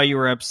 I saw you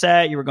were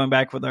upset. You were going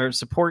back with our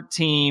support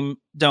team.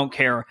 Don't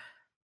care.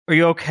 Are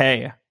you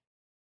okay?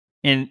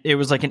 And it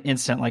was like an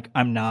instant, like,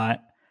 I'm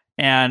not.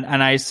 And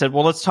I said,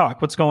 well, let's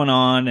talk. What's going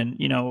on? And,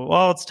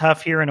 well, it's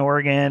tough here in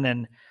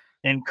Oregon,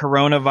 and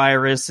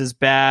coronavirus is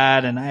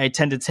bad, and I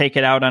tend to take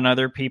it out on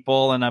other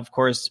people. And of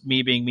course,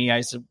 me being me, I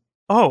said,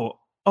 oh,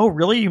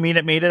 really? You mean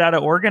it made it out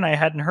of Oregon? I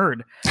hadn't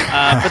heard.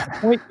 But the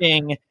point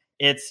being,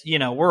 it's,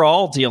 we're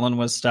all dealing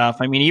with stuff.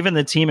 I mean, even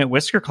the team at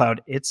Whisker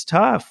Cloud, it's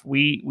tough.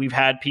 We've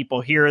had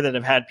people here that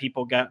have had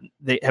people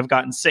have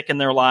gotten sick in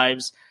their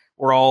lives.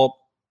 We're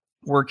all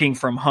working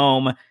from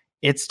home.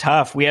 It's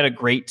tough. We had a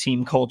great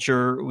team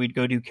culture. We'd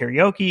go do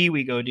karaoke.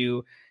 We go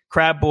do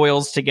crab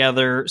boils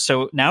together.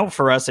 So now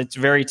for us, it's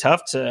very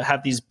tough to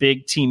have these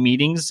big team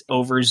meetings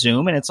over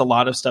Zoom, and it's a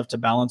lot of stuff to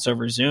balance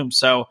over Zoom.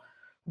 So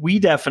we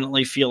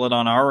definitely feel it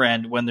on our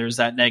end when there's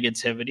that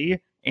negativity.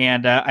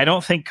 And I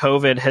don't think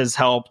COVID has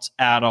helped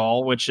at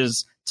all, which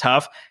is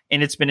tough.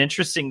 And it's been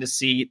interesting to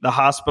see the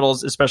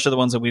hospitals, especially the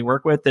ones that we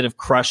work with, that have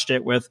crushed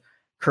it with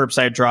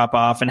curbside drop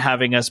off and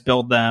having us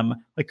build them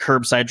like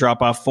curbside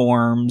drop off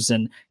forms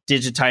and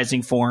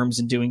digitizing forms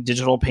and doing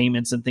digital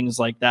payments and things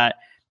like that.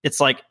 It's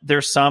like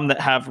there's some that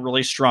have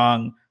really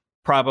strong,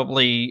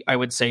 probably, I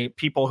would say,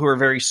 people who are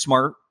very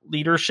smart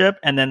leadership.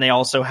 And then they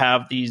also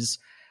have these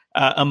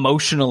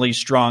emotionally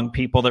strong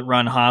people that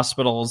run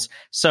hospitals.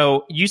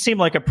 So you seem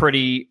like a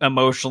pretty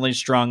emotionally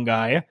strong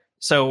guy.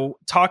 So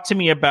talk to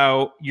me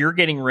about, you're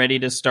getting ready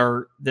to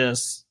start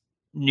this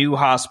new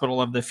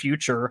hospital of the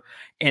future,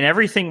 and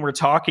everything we're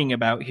talking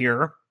about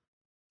here.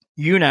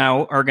 You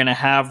now are going to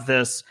have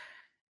this,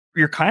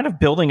 you're kind of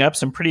building up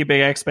some pretty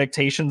big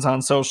expectations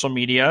on social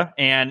media,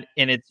 and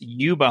it's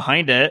you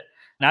behind it.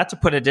 Not to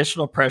put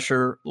additional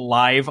pressure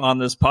live on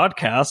this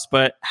podcast,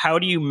 but how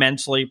do you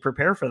mentally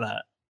prepare for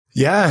that?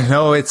 Yeah,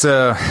 no, it's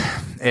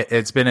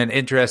been an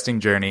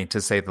interesting journey,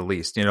 to say the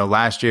least.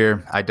 Last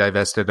year I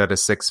divested out of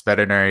 6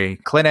 veterinary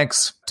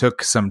clinics,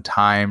 took some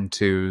time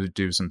to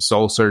do some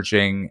soul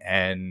searching,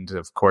 and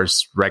of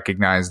course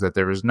recognized that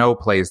there was no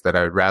place that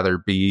I would rather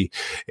be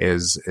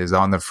is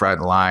on the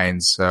front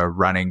lines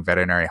running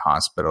veterinary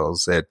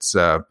hospitals. It's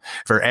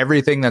for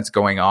everything that's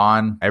going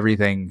on,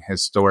 everything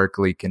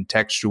historically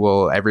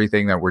contextual,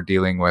 everything that we're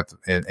dealing with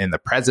in the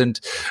present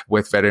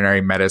with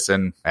veterinary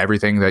medicine,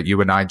 everything that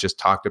you and I just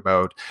talked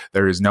about.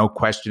 There is no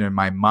question in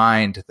my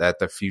mind that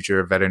the future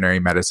of veterinary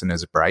medicine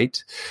is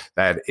bright,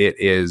 that it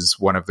is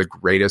one of the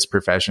greatest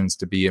professions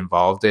to be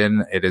involved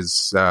in. It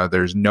is,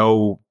 there's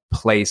no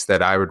place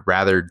that I would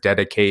rather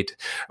dedicate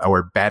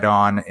or bet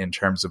on in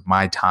terms of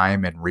my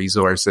time and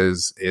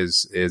resources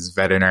is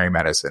veterinary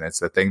medicine.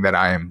 It's the thing that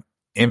I am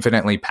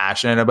infinitely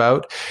passionate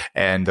about,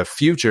 and the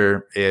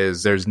future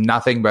is, there's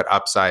nothing but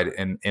upside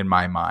in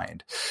my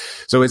mind.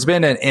 So it's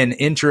been an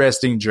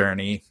interesting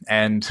journey,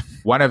 and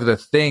one of the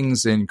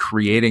things in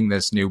creating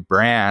this new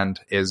brand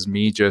is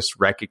me just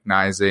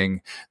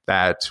recognizing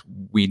that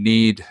we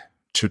need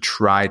to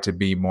try to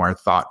be more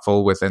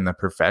thoughtful within the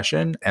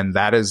profession. And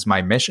that is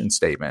my mission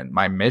statement.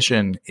 My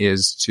mission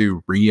is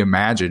to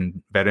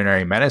reimagine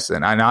veterinary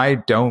medicine. And I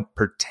don't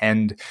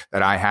pretend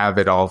that I have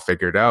it all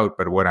figured out,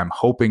 but what I'm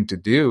hoping to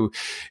do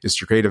is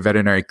to create a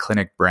veterinary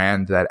clinic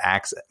brand that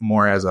acts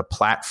more as a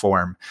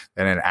platform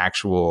than an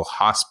actual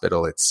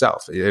hospital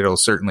itself. It'll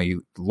certainly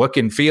look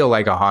and feel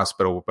like a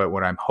hospital, but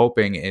what I'm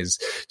hoping is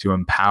to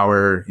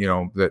empower,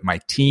 my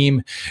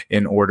team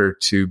in order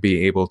to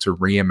be able to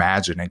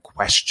reimagine and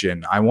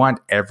question. I want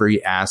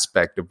every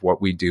aspect of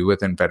what we do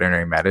within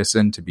veterinary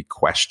medicine to be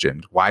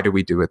questioned. Why do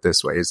we do it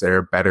this way? Is there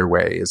a better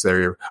way? Is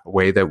there a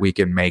way that we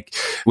can make?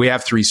 We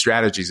have 3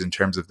 strategies in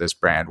terms of this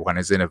brand. One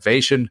is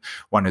innovation,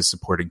 one is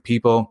supporting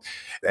people,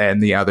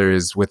 and the other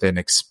is within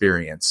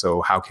experience.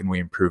 So how can we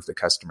improve the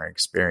customer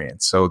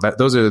experience? So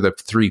those are the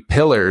 3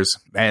 pillars.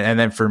 And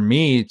then for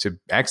me to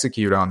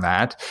execute on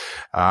that,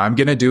 I'm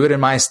going to do it in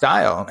my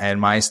style. And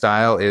my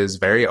style is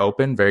very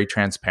open, very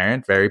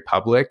transparent, very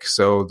public.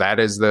 So that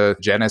is the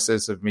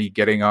genesis of me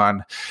getting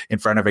on in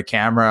front of a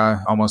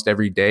camera almost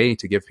every day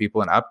to give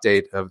people an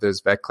update of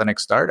this vet clinic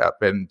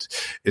startup. And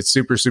it's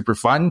super, super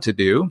fun to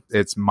do.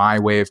 It's my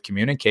way of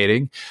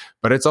communicating,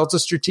 but it's also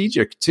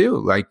strategic too.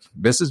 Like,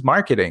 this is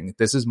marketing.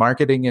 This is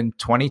marketing in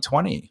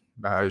 2020.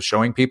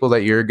 Showing people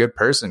that you're a good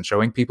person,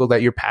 showing people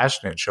that you're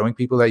passionate, showing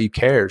people that you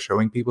care,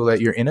 showing people that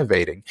you're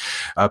innovating,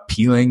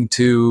 appealing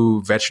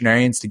to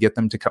veterinarians to get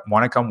them to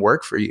want to come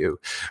work for you,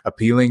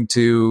 appealing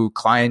to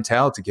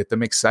clientele to get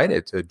them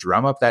excited, to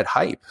drum up that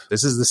hype.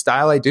 This is the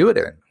style I do it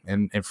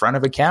in front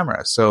of a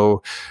camera.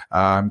 So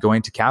I'm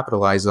going to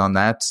capitalize on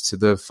that to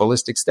the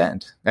fullest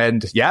extent.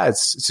 And yeah,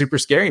 it's super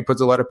scary. It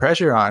puts a lot of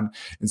pressure on.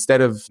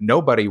 Instead of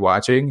nobody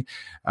watching,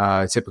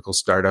 typical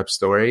startup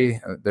story,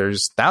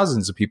 there's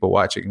thousands of people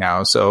watching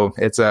now. So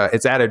it's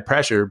added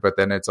pressure, but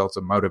then it's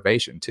also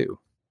motivation too.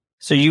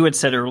 So you had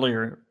said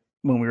earlier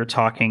when we were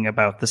talking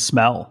about the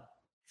smell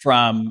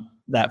from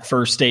that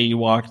first day you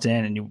walked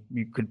in and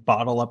you could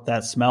bottle up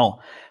that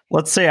smell.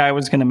 Let's say I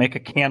was going to make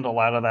a candle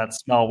out of that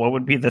smell. What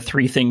would be the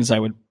 3 things I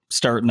would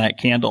start in that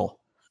candle?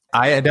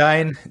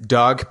 Iodine,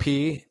 dog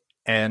pee,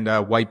 and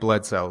white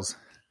blood cells.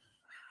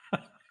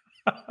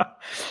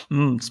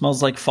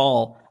 Smells like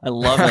fall. I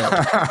love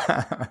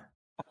it.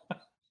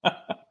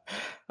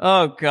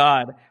 Oh,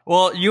 God.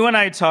 Well, you and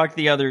I talked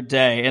the other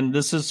day, and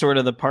this is sort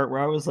of the part where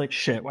I was like,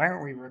 shit, why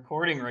aren't we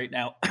recording right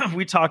now?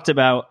 We talked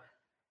about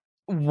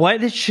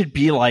what it should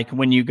be like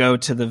when you go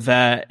to the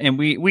vet. And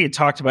we had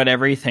talked about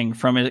everything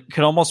from it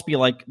could almost be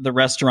like the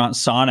restaurant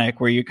Sonic,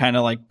 where you kind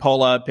of like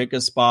pull up, pick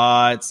a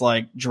spot. It's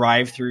like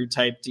drive-through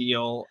type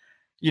deal.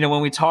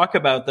 When we talk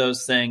about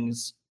those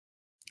things,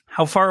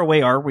 how far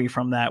away are we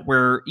from that?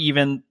 Where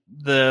even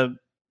the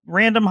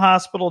random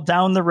hospital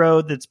down the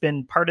road that's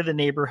been part of the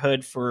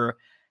neighborhood for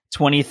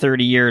 20,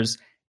 30 years,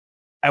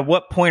 at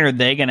what point are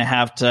they going to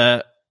have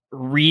to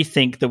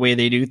rethink the way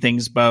they do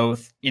things,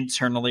 both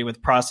internally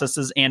with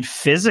processes and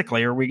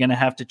physically? Are we going to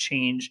have to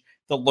change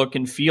the look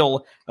and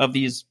feel of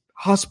these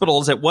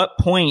hospitals? At what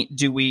point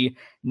do we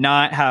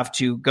not have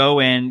to go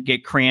in,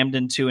 get crammed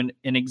into an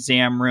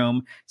exam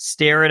room,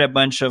 stare at a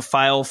bunch of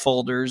file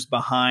folders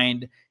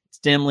behind? It's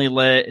dimly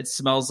lit. It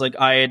smells like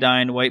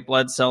iodine, white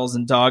blood cells,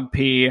 and dog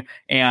pee.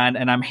 And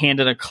I'm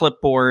handed a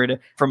clipboard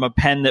from a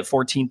pen that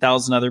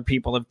 14,000 other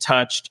people have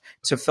touched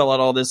to fill out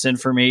all this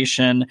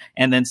information,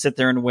 and then sit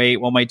there and wait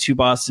while my 2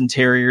 Boston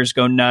Terriers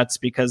go nuts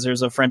because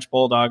there's a French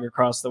Bulldog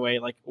across the way.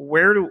 Like,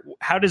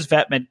 how does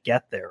VetMed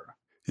get there?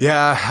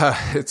 Yeah,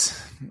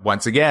 it's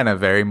once again a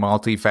very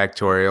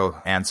multifactorial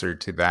answer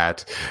to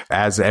that.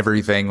 As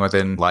everything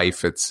within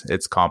life,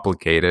 it's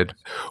complicated.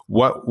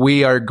 What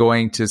we are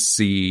going to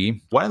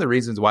see, one of the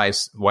reasons why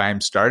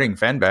I'm starting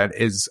FenVet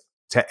is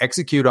to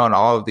execute on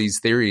all of these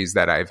theories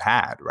that I've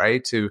had,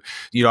 right?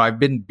 I've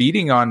been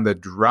beating on the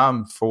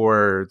drum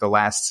for the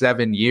last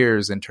 7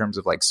 years in terms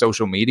of like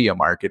social media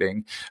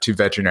marketing to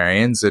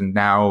veterinarians. And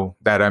now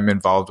that I'm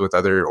involved with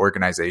other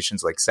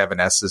organizations like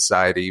 7S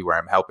Society, where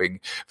I'm helping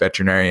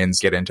veterinarians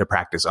get into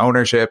practice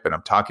ownership, and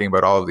I'm talking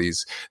about all of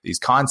these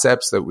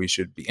concepts that we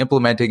should be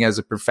implementing as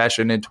a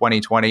profession in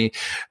 2020,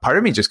 part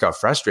of me just got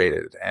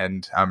frustrated.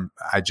 And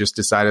I just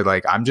decided,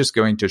 like, I'm just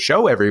going to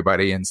show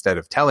everybody instead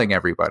of telling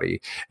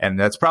everybody.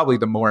 And that's probably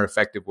the more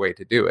effective way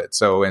to do it.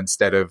 So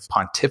instead of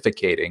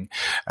pontificating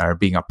or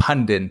being a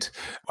pundit,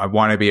 I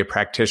want to be a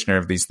practitioner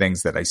of these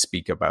things that I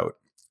speak about.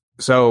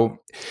 So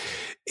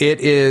it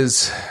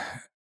is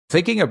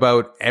thinking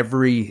about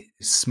every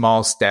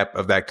small step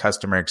of that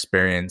customer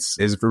experience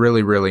is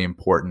really, really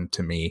important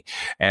to me.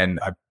 And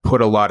I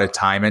put a lot of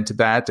time into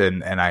that.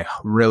 And I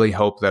really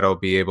hope that I'll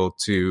be able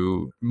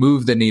to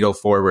move the needle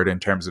forward in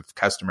terms of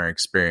customer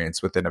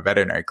experience within a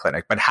veterinary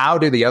clinic. But how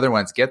do the other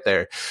ones get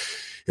there?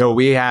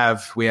 We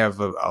have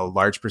a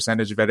large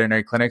percentage of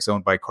veterinary clinics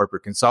owned by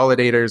corporate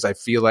consolidators. I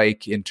feel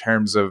like in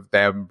terms of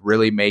them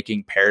really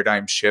making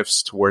paradigm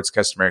shifts towards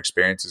customer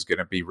experience is going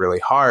to be really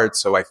hard.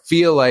 So I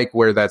feel like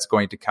where that's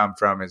going to come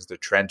from is the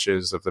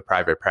trenches of the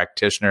private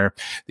practitioner,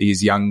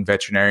 these young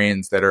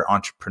veterinarians that are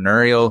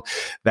entrepreneurial,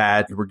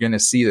 that we're going to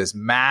see this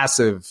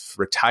massive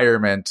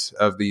retirement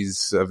of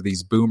these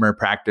boomer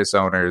practice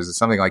owners.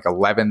 Something like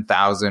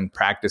 11,000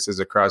 practices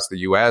across the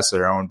US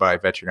are owned by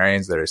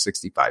veterinarians that are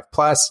 65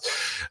 plus.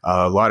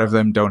 A lot of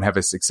them don't have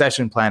a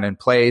succession plan in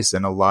place,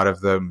 and a lot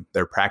of them,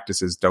 their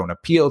practices don't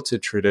appeal to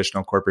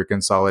traditional corporate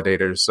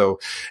consolidators. So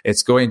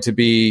it's going to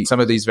be, some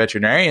of these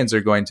veterinarians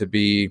are going to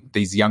be,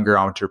 these younger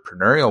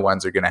entrepreneurial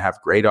ones are going to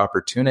have great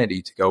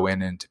opportunity to go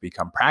in and to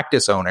become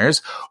practice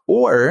owners,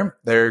 or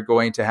they're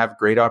going to have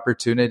great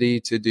opportunity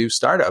to do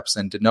startups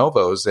and de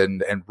novos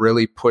and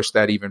really push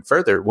that even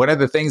further. One of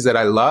the things that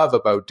I love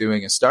about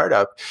doing a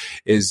startup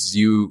is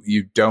you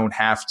don't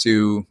have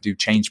to do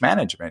change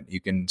management. You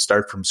can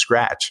start from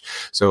scratch.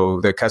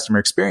 So the customer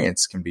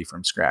experience can be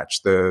from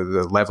scratch.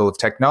 The level of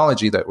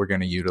technology that we're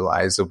going to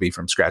utilize will be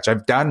from scratch.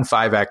 I've done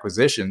 5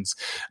 acquisitions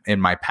in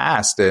my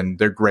past, and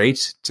they're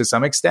great to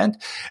some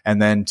extent.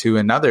 And then to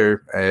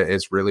another,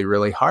 it's really,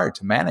 really hard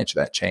to manage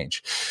that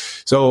change.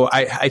 So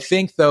I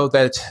think, though,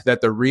 that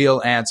the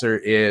real answer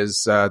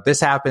is this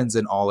happens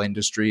in all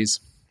industries.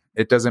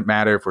 It doesn't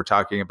matter if we're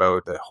talking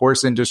about the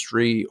horse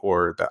industry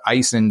or the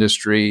ice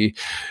industry,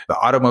 the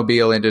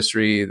automobile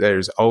industry.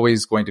 There's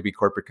always going to be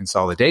corporate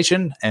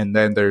consolidation, and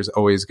then there's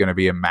always going to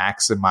be a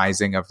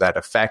maximizing of that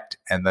effect.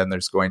 And then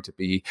there's going to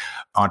be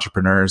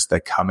entrepreneurs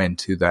that come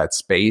into that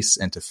space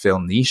and to fill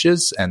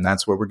niches. And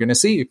that's what we're going to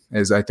see.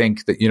 Is I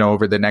think that,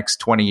 over the next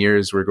 20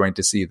 years, we're going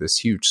to see this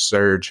huge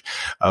surge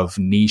of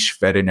niche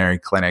veterinary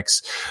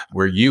clinics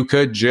where you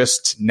could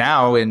just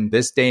now, in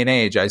this day and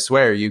age, I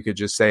swear, you could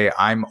just say,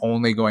 I'm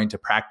only going to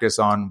practice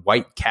on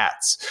white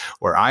cats,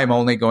 or I'm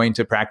only going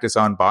to practice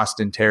on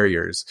Boston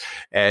Terriers.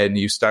 And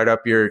you start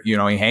up you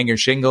hang your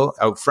shingle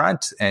out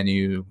front, and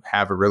you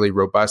have a really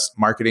robust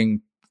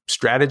marketing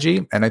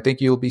strategy, and I think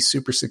you'll be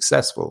super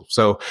successful.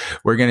 So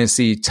we're going to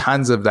see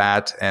tons of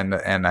that, and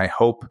I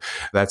hope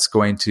that's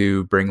going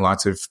to bring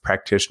lots of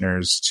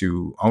practitioners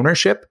to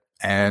ownership.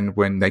 And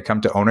when they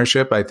come to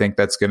ownership, I think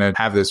that's going to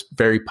have this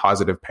very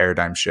positive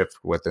paradigm shift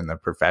within the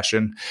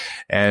profession,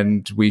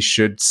 and we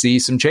should see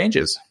some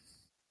changes.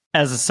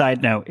 As a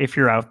side note, if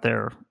you're out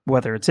there,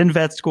 whether it's in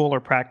vet school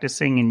or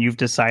practicing, and you've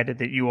decided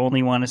that you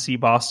only want to see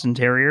Boston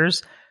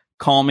Terriers,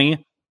 call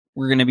me.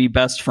 We're going to be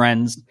best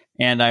friends,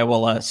 and I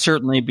will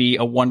certainly be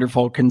a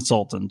wonderful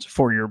consultant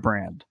for your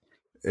brand.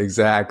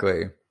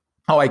 Exactly.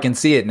 Oh, I can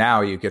see it now.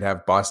 You could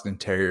have Boston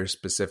Terrier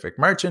specific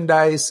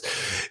merchandise,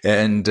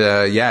 and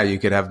you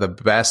could have the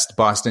best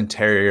Boston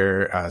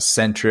Terrier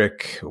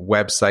centric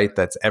website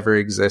that's ever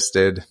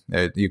existed.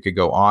 You could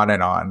go on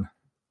and on.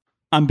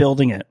 I'm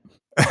building it.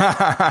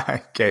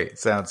 Okay,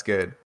 sounds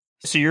good.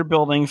 So you're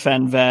building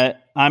FenVet.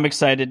 I'm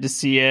excited to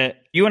see it.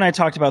 You and I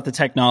talked about the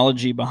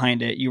technology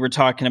behind it. You were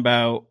talking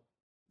about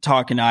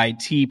talking to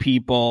IT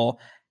people,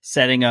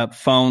 setting up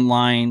phone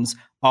lines,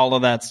 all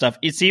of that stuff.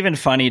 It's even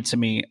funny to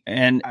me,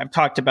 and I've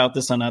talked about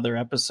this on other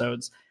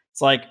episodes.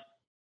 It's like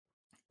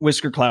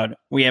Whisker Cloud.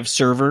 We have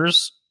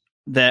servers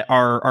that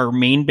are our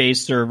main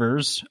base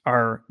servers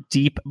are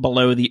deep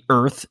below the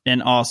earth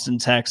in Austin,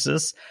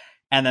 Texas.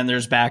 And then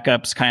there's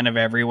backups kind of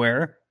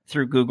everywhere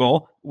through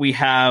Google. We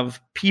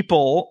have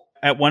people.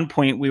 At one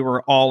point, we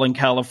were all in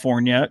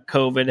California.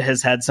 COVID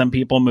has had some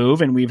people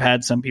move, and we've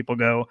had some people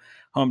go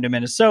home to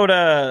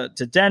Minnesota,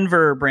 to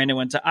Denver. Brandon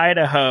went to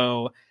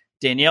Idaho.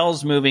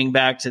 Danielle's moving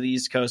back to the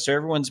East Coast. So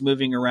everyone's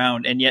moving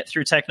around. And yet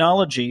through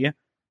technology,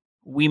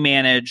 we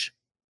manage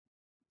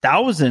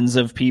thousands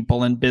of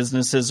people and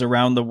businesses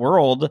around the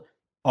world,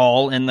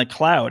 all in the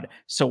cloud.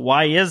 So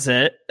why is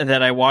it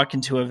that I walk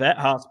into a vet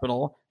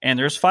hospital and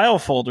there's file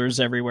folders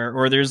everywhere,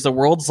 or there's the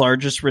world's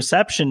largest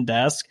reception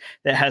desk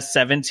that has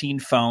 17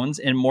 phones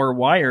and more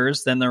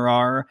wires than there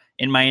are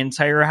in my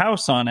entire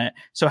house on it?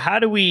 So how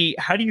do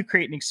you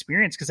create an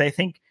experience? Because I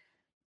think,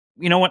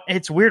 what,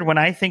 it's weird when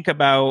I think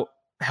about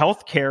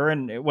healthcare,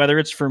 and whether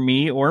it's for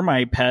me or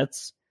my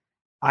pets,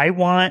 I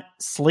want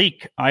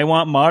sleek. I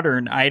want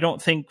modern. I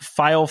don't think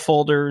file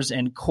folders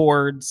and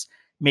cords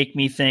make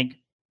me think,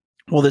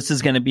 well, this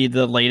is going to be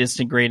the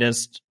latest and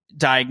greatest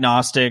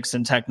diagnostics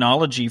and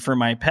technology for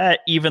my pet,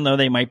 even though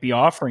they might be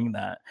offering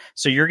that.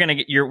 So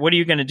what are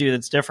you going to do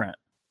that's different?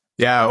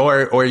 Yeah,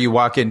 or you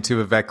walk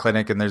into a vet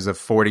clinic and there's a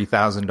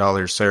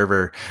 $40,000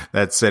 server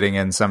that's sitting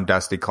in some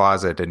dusty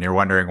closet, and you're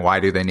wondering, why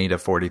do they need a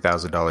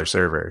 $40,000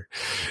 server?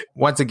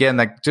 Once again,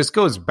 that just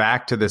goes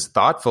back to this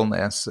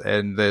thoughtfulness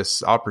and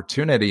this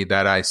opportunity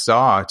that I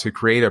saw to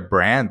create a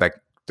brand that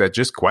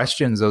just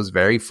questions those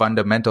very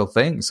fundamental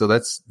things. So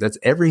that's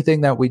everything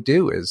that we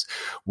do is,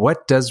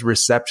 what does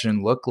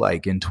reception look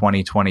like in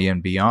 2020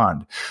 and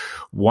beyond?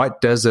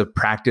 what does a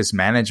practice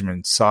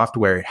management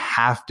software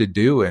have to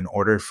do in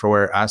order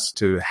for us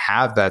to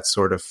have that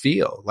sort of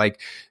feel?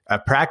 Like a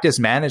practice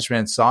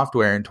management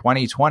software in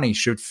 2020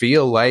 should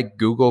feel like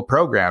Google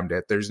programmed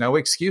it. There's no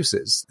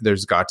excuses.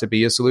 There's got to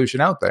be a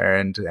solution out there.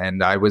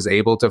 And I was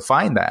able to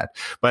find that.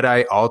 But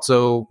I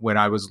also, when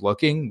I was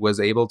looking, was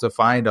able to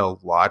find a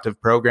lot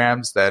of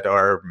programs that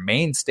are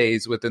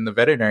mainstays within the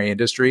veterinary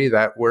industry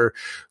that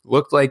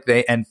looked like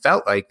they and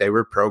felt like they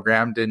were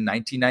programmed in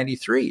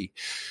 1993.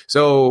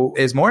 So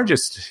it's more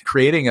just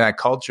creating that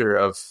culture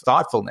of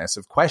thoughtfulness,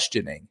 of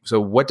questioning. So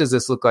what does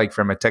this look like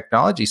from a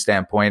technology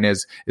standpoint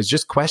is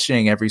just questioning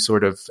every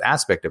sort of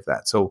aspect of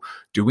that. So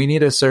do we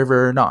need a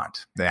server or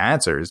not? The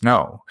answer is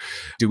no.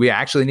 Do we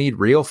actually need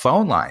real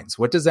phone lines?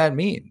 What does that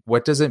mean?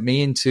 What does it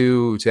mean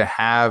to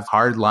have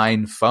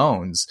hardline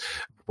phones?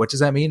 What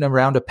does that mean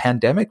around a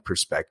pandemic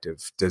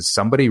perspective? Does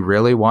somebody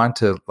really want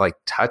to like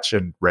touch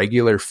a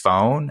regular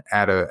phone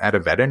at a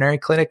veterinary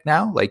clinic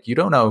now? Like you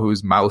don't know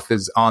whose mouth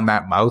is on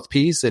that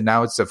mouthpiece, and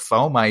now it's a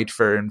fomite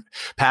for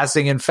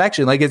passing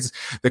infection. Like it's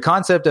the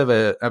concept of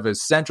a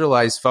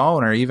centralized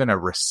phone or even a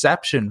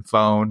reception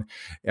phone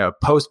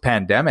post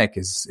pandemic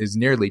is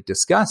nearly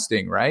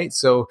disgusting, right?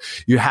 So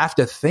you have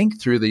to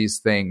think through these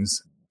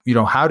things.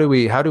 How do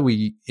we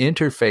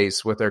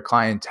interface with our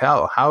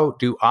clientele? How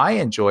do I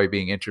enjoy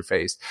being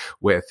interfaced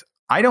with?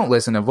 I don't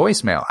listen to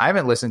voicemail. I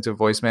haven't listened to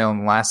voicemail in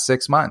the last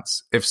 6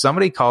 months. If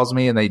somebody calls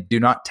me and they do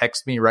not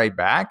text me right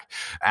back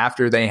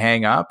after they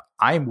hang up,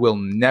 I will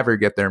never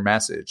get their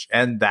message.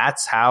 And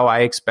that's how I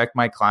expect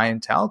my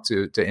clientele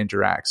to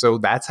interact. So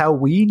that's how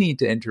we need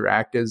to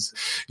interact as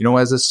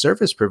a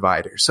service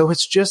provider. So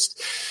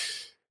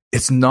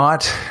it's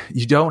not,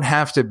 you don't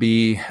have to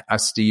be a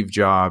Steve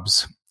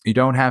Jobs. You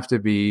don't have to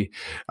be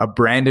a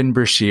Brandon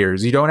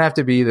Brashears. You don't have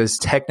to be this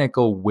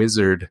technical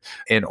wizard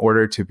in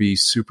order to be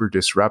super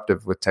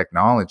disruptive with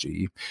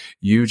technology.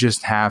 You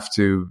just have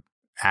to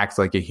act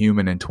like a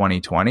human in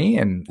 2020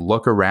 and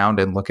look around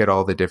and look at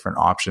all the different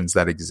options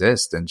that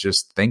exist and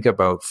just think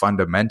about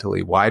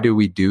fundamentally, why do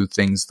we do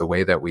things the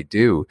way that we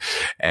do?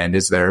 And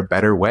is there a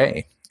better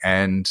way?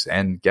 And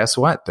guess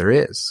what? There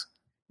is.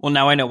 Well,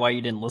 now I know why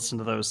you didn't listen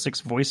to those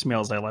 6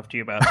 voicemails I left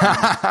you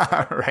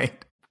about.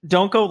 Right.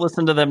 Don't go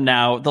listen to them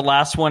now. The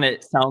last one,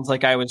 it sounds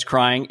like I was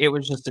crying. It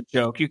was just a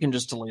joke. You can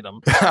just delete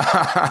them.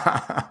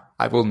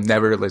 I will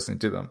never listen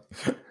to them.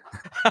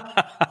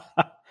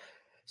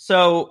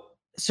 So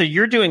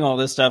you're doing all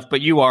this stuff,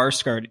 but you are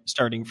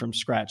starting from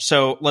scratch.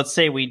 So let's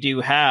say we do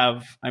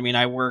have,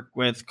 I work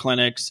with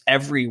clinics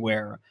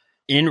everywhere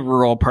in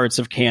rural parts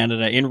of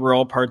Canada, in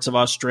rural parts of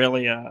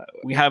Australia.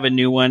 We have a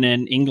new one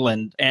in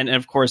England, and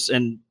of course,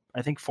 in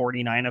I think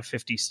 49 of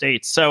 50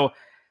 states. So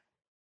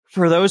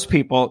for those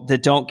people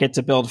that don't get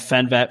to build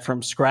FenVet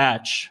from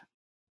scratch,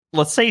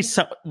 let's say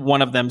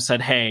one of them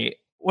said, hey,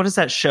 what is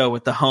that show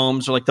with the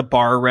homes or like the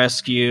bar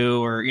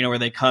rescue or, where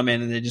they come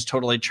in and they just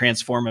totally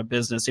transform a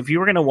business? If you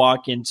were going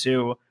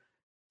to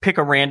pick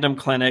a random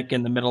clinic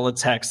in the middle of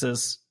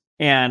Texas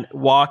and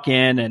walk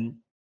in and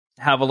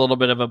have a little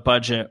bit of a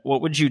budget,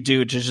 what would you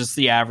do to just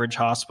the average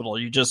hospital?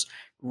 You just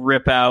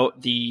rip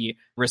out the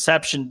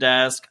reception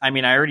desk. I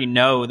already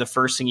know the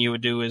first thing you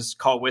would do is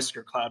call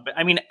Whisker Cloud, but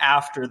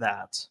after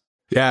that.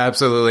 Yeah,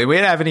 absolutely. We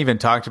haven't even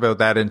talked about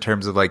that in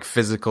terms of like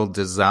physical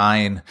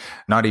design,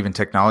 not even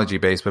technology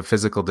based, but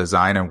physical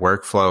design and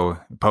workflow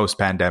post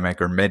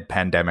pandemic or mid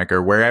pandemic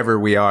or wherever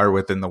we are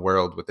within the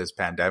world with this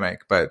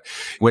pandemic. But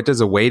what does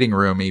a waiting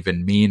room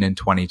even mean in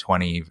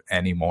 2020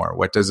 anymore?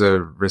 What does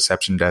a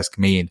reception desk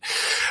mean?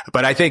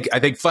 But I think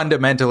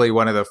fundamentally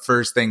one of the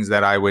first things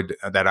that I would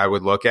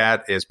look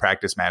at is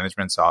practice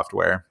management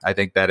software. I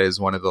think that is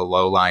one of the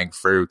low-lying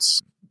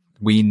fruits.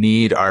 We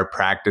need our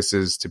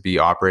practices to be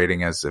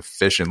operating as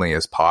efficiently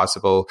as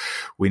possible.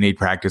 We need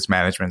practice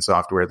management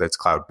software that's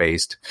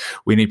cloud-based.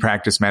 We need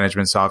practice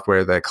management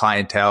software that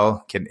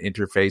clientele can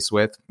interface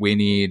with. We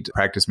need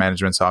practice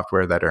management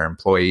software that our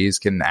employees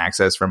can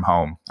access from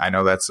home. I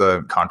know that's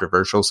a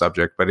controversial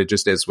subject, but it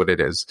just is what it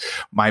is.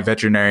 My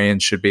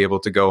veterinarians should be able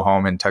to go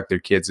home and tuck their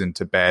kids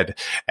into bed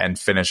and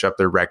finish up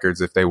their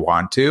records if they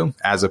want to,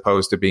 as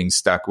opposed to being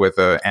stuck with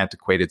an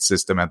antiquated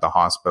system at the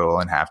hospital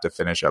and have to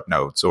finish up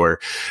notes.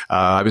 Or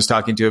I was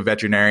talking to a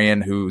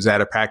veterinarian who's at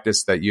a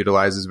practice that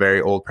utilizes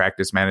very old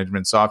practice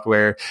management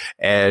software,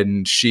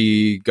 and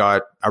she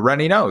got a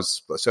runny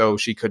nose, so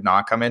she could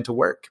not come into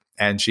work.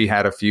 And she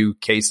had a few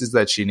cases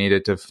that she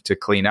needed to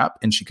clean up,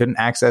 and she couldn't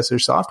access her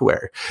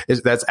software.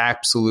 That's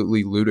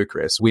absolutely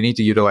ludicrous. We need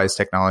to utilize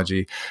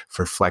technology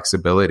for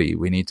flexibility.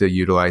 We need to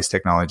utilize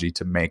technology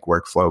to make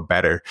workflow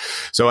better.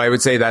 So I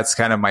would say that's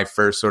kind of my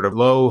first sort of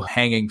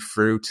low-hanging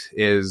fruit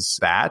is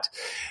that.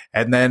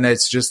 And then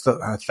it's just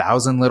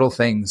 1,000 little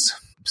things.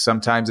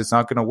 Sometimes it's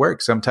not going to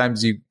work.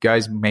 Sometimes you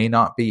guys may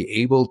not be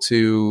able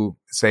to,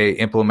 say,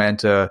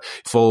 implement a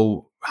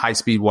full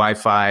high-speed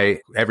Wi-Fi,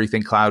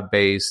 everything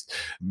cloud-based,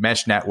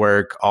 mesh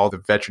network. All the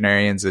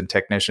veterinarians and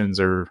technicians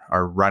are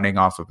running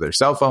off of their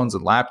cell phones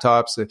and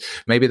laptops.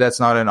 Maybe that's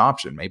not an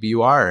option. Maybe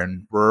you are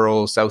in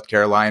rural South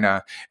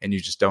Carolina and you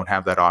just don't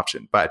have that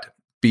option. But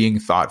being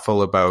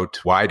thoughtful about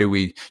why do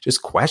we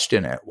just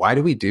question it? Why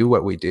do we do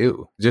what we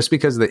do? Just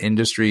because the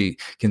industry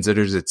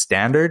considers it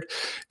standard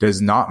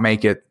does not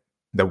make it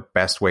the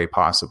best way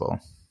possible.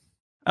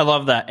 I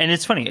love that. And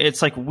it's funny.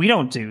 It's like we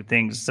don't do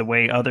things the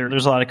way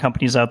there's a lot of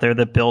companies out there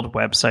that build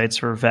websites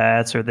for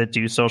vets or that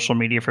do social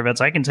media for vets.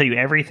 I can tell you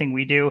everything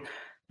we do.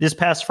 This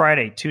past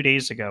Friday, 2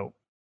 days ago,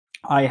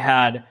 I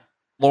had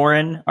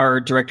Lauren, our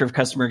director of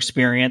customer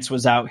experience,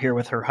 was out here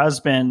with her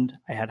husband.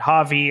 I had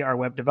Javi, our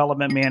web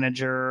development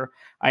manager.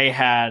 I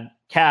had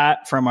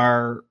Kat from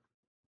our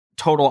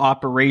total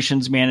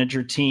operations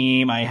manager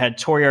team. I had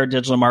Tori, our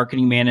digital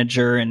marketing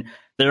manager. And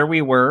there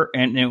we were.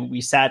 And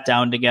we sat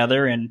down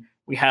together and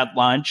we had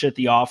lunch at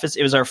the office.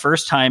 It was our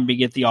first time to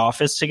get the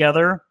office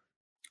together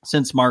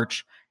since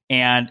March.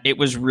 And it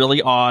was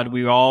really odd.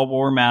 We all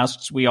wore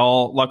masks.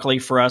 Luckily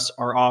for us,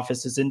 our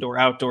office is indoor,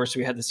 outdoor. So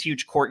we had this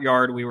huge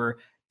courtyard. We were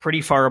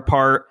pretty far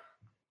apart.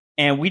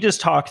 And we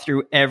just talked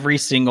through every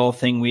single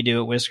thing we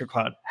do at Whisker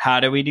Cloud. How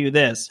do we do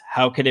this?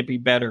 How could it be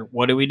better?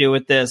 What do we do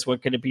with this?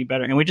 What could it be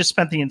better? And we just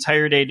spent the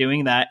entire day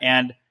doing that.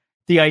 And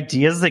the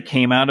ideas that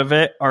came out of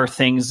it are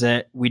things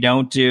that we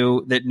don't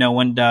do, that no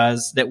one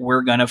does, that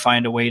we're going to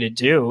find a way to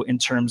do in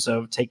terms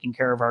of taking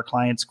care of our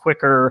clients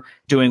quicker,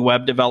 doing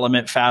web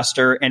development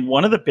faster. And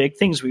one of the big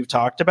things we've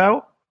talked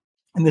about,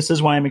 and this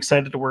is why I'm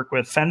excited to work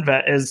with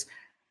FenVet, is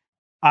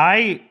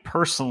I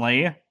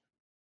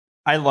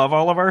love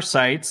all of our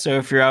sites. So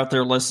if you're out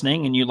there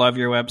listening and you love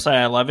your website,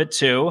 I love it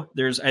too.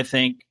 I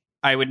think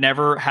I would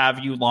never have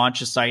you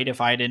launch a site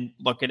if I didn't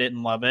look at it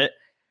and love it.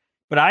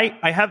 But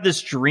I have this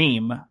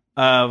dream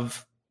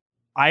of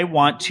I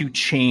want to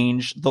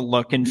change the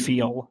look and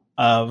feel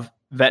of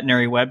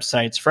veterinary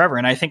websites forever.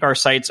 And I think our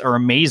sites are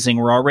amazing.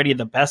 We're already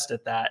the best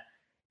at that.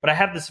 But I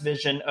have this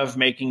vision of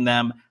making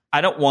them,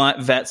 I don't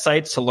want vet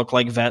sites to look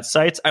like vet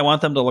sites. I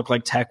want them to look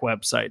like tech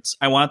websites.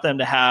 I want them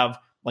to have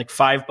like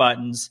 5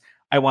 buttons.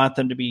 I want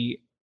them to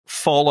be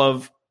full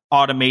of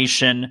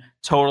automation,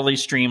 totally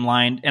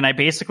streamlined. And I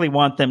basically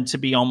want them to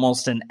be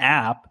almost an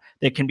app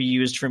that can be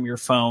used from your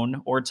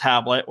phone or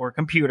tablet or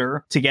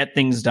computer to get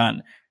things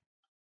done.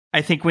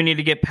 I think we need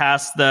to get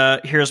past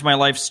the here's my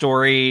life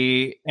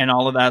story and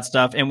all of that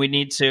stuff. And we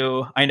need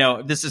to, I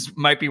know this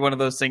might be one of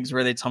those things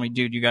where they tell me,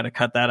 dude, you got to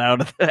cut that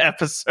out of the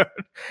episode.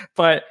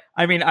 But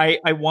I mean, I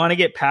want to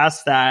get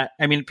past that.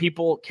 I mean,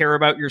 people care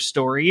about your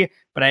story,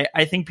 but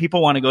I think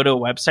people want to go to a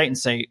website and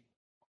say,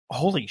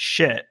 holy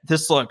shit,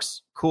 this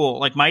looks cool.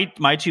 Like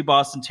my 2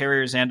 Boston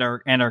Terriers and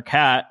our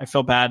cat, I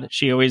feel bad.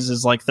 She always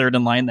is like third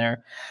in line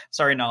there.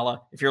 Sorry,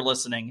 Nala, if you're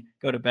listening,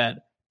 go to bed.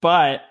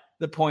 But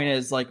the point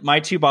is, like, my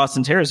 2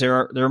 Boston Terriers,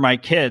 they're my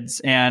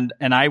kids, and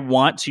I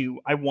want to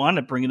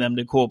bring them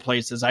to cool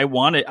places.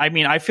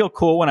 I feel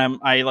cool when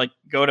I like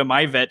go to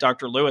my vet,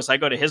 Dr. Lewis. I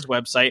go to his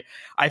website.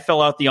 I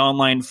fill out the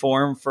online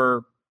form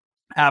for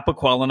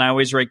Apoquel, and I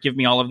always write, give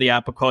me all of the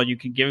Apoquel you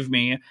can give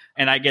me.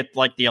 And I get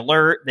like the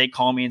alert. They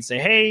call me and say,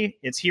 hey,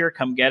 it's here.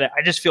 Come get it.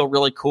 I just feel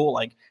really cool.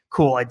 Like,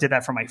 cool. I did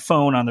that from my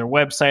phone on their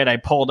website. I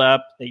pulled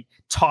up, they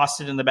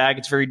tossed it in the bag.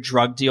 It's very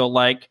drug deal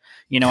like,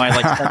 I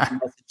like send a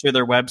message to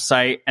their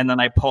website, and then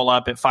I pull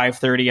up at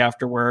 5:30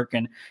 after work,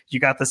 and you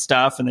got the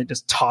stuff, and they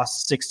just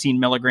toss 16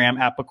 milligram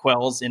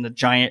Apoquels in a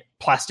giant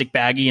plastic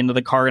baggie into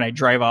the car, and I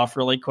drive off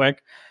really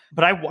quick.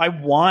 But I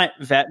want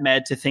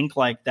VetMed to think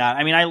like that.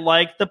 I mean, I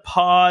like the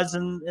paws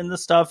and the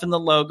stuff and the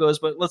logos,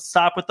 but let's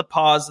stop with the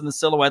paws and the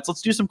silhouettes.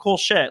 Let's do some cool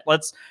shit.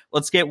 Let's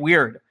get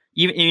weird.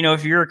 Even,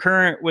 if you're a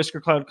current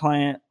Whisker Cloud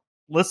client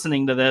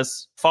listening to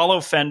this, follow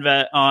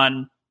FenVet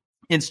on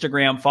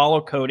Instagram,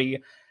 follow Cody,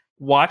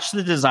 watch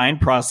the design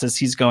process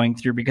he's going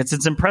through, because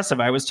it's impressive.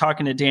 I was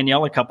talking to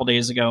Danielle a couple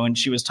days ago, and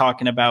she was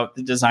talking about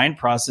the design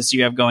process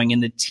you have going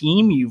in the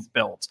team you've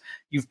built.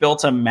 You've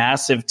built a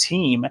massive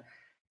team.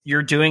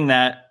 You're doing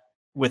that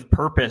with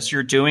purpose.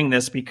 You're doing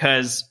this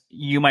because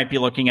you might be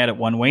looking at it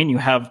one way, and you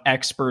have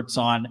experts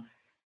on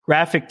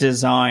graphic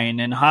design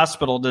and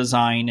hospital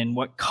design and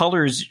what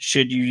colors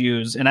should you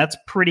use. And that's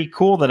pretty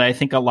cool that I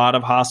think a lot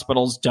of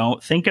hospitals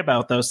don't think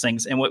about those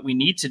things. And what we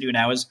need to do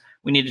now is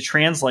we need to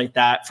translate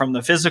that from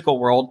the physical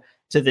world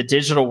to the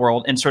digital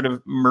world and sort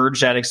of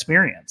merge that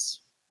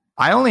experience.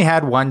 I only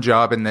had one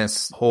job in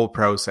this whole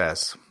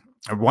process.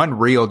 One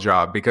real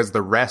job, because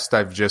the rest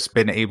I've just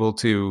been able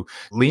to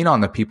lean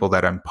on the people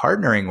that I'm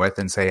partnering with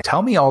and say,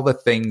 tell me all the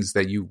things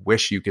that you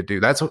wish you could do.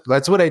 That's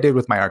what I did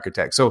with my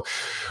architect. So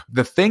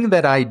the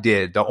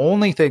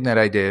only thing that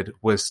I did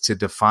was to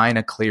define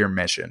a clear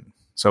mission.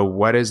 So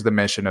what is the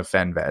mission of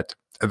FenVet?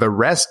 The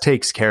rest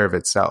takes care of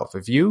itself.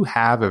 If you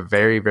have a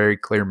very, very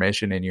clear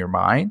mission in your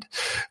mind,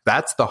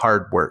 that's the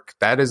hard work.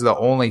 That is the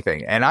only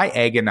thing. And I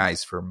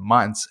agonized for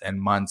months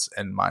and months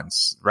and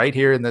months right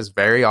here in this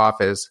very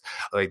office,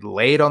 like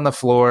laid on the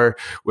floor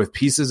with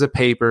pieces of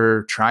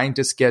paper, trying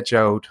to sketch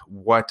out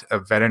what a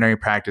veterinary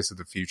practice of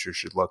the future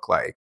should look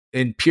like.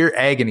 In pure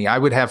agony, I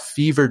would have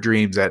fever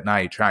dreams at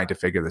night trying to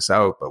figure this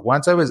out. But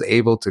once I was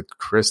able to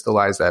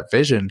crystallize that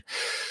vision,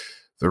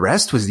 the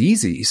rest was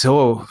easy.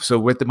 So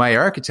with my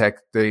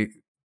architect,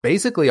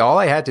 basically all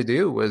I had to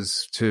do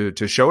was to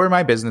show her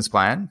my business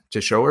plan,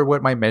 to show her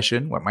what my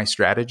mission, what my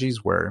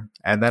strategies were.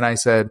 And then I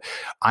said,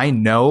 I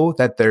know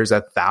that there's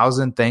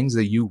 1,000 things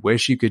that you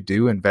wish you could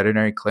do in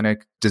veterinary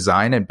clinic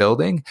design and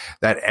building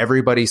that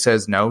everybody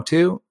says no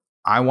to.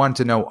 I want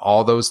to know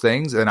all those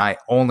things, and I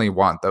only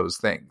want those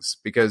things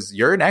because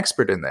you're an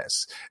expert in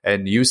this.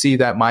 And you see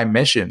that my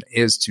mission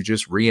is to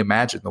just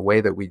reimagine the way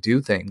that we do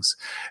things.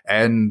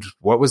 And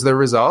what was the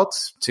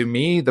result? To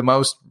me, the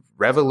most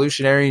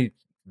revolutionary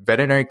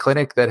veterinary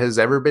clinic that has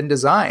ever been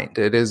designed.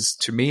 It is,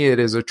 to me, it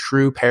is a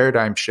true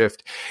paradigm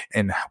shift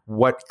in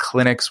what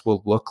clinics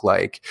will look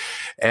like.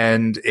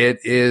 And it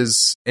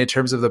is, in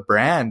terms of the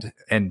brand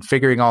and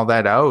figuring all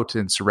that out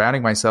and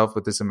surrounding myself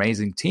with this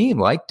amazing team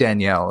like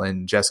Danielle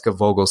and Jessica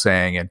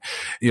Vogelsang. And,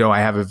 I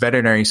have a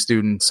veterinary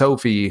student,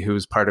 Sophie,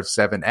 who's part of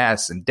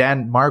 7S, and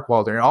Dan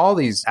Markwalder, and all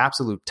these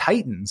absolute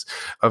titans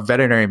of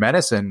veterinary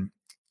medicine.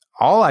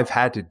 All I've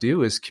had to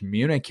do is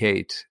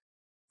communicate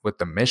what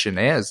the mission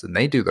is, and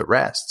they do the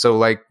rest. So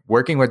like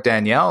working with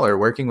Danielle or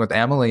working with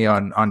Emily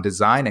on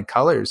design and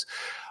colors,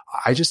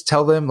 I just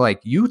tell them, like,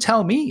 you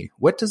tell me,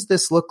 what does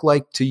this look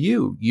like to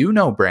you? You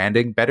know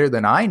branding better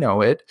than I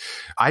know it.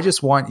 I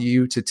just want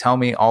you to tell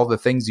me all the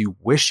things you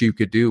wish you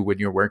could do when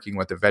you're working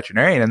with a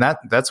veterinarian. And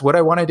that's what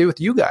I want to do with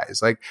you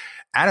guys. Like,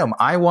 Adam,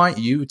 I want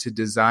you to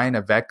design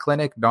a vet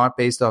clinic not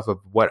based off of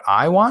what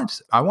I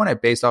want. I want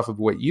it based off of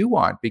what you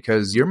want,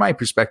 because you're my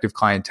prospective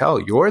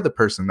clientele. You're the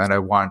person that I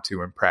want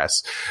to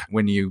impress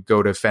when you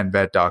go to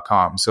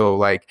fenvet.com. So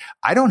like,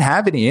 I don't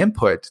have any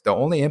input. The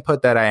only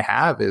input that I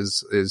have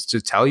is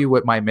to tell you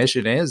what my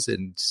mission is,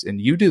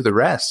 and you do the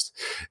rest.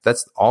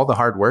 That's all the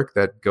hard work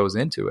that goes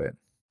into it.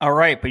 All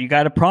right, but you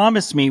got to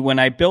promise me when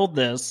I build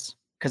this,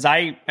 because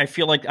I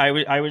feel like I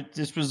was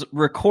this was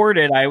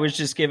recorded. I was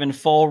just given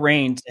full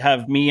reign to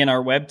have me and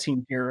our web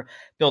team here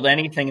build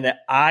anything that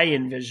I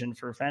envision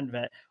for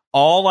FenVet.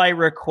 All I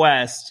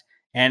request,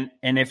 and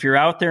if you're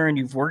out there and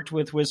you've worked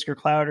with Whisker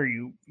Cloud, or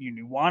you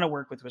want to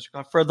work with Whisker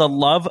Cloud, for the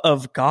love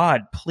of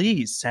God,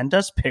 please send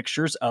us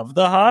pictures of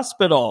the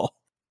hospital.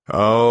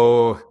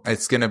 Oh,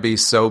 it's going to be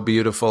so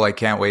beautiful. I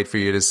can't wait for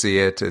you to see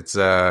it. It's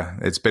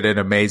been an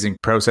amazing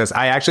process.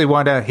 I actually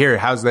want to hear,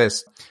 how's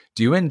this?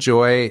 Do you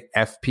enjoy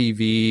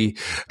FPV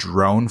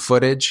drone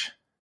footage?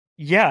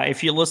 Yeah,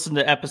 if you listen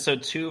to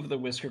episode 2 of the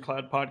Whisker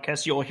Cloud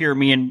podcast, you'll hear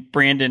me and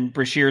Brandon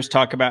Brashears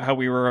talk about how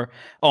we were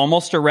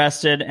almost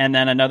arrested, and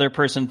then another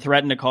person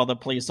threatened to call the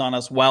police on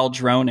us while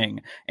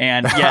droning.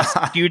 And yes,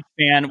 huge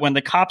fan. When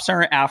the cops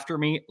aren't after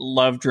me,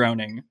 love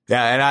droning.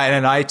 Yeah,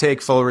 and I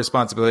take full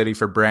responsibility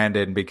for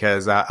Brandon,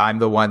 because I'm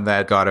the one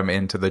that got him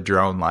into the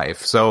drone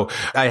life. So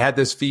I had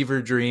this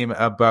fever dream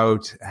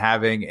about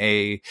having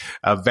a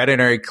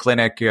veterinary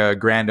clinic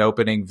grand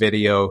opening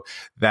video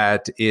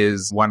that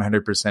is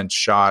 100%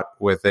 shot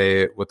with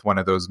one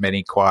of those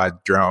mini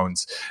quad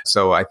drones.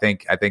 So I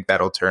think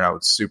that'll turn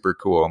out super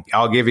cool.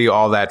 I'll give you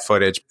all that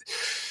footage.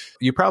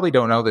 You probably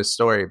don't know this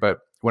story, but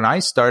when I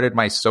started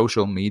my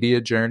social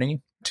media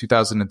journey,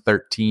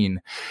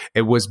 2013,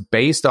 it was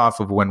based off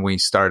of when we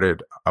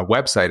started a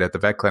website at the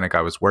vet clinic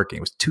I was working.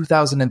 It was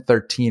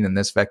 2013, and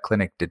this vet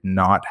clinic did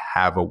not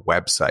have a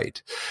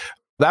website.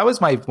 That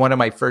was one of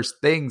my first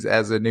things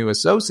as a new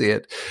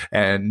associate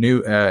and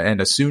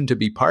a soon to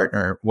be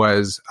partner.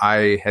 Was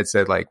I had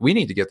said, like, we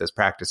need to get this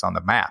practice on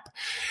the map.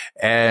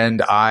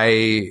 And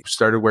I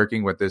started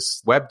working with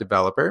this web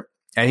developer,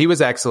 and he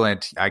was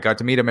excellent. I got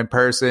to meet him in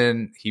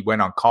person. He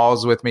went on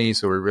calls with me,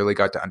 so we really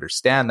got to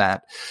understand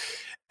that.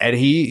 And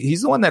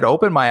he's the one that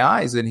opened my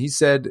eyes, and he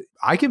said,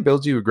 I can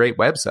build you a great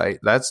website.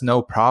 That's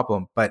no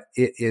problem, but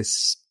it is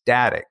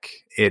static.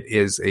 It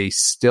is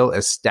still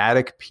a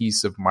static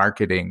piece of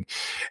marketing.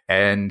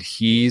 And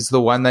he's the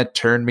one that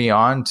turned me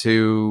on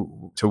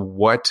to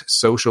what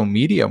social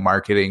media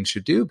marketing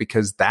should do,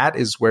 because that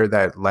is where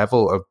that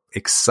level of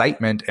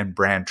excitement and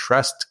brand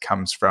trust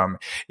comes from,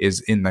 is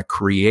in the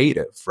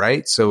creative,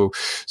 right? So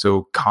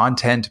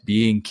content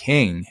being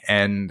king.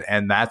 And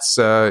that's,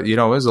 it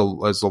was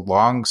a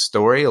long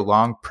story, a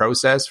long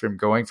process from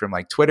going from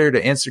like Twitter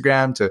to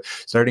Instagram to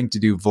starting to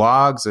do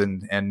vlogs,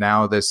 and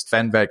now this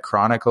FenVet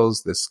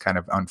Chronicles, this kind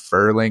of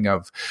unfurling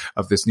of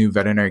this new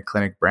veterinary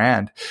clinic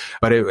brand.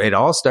 But it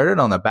all started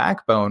on the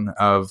backbone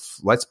of,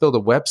 let's build a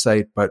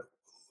website, but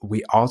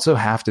we also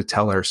have to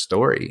tell our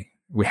story.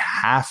 We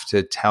have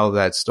to tell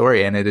that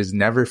story, and it is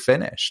never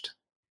finished.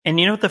 And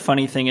you know what the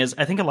funny thing is?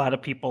 I think a lot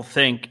of people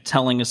think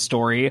telling a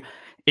story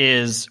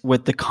is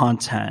with the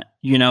content.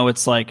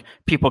 It's like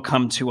people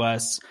come to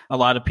us, a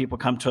lot of people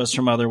come to us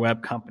from other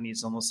web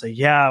companies, and they'll say,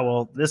 yeah,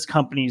 well, this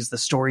company's the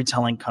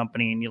storytelling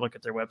company. And you look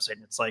at their website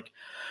and it's like,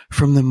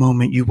 from the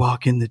moment you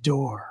walk in the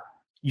door,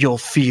 you'll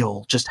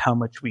feel just how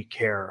much we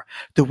care.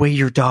 The way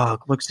your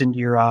dog looks into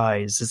your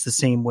eyes is the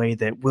same way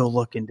that we'll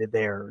look into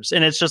theirs.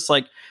 And it's just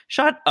like,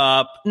 shut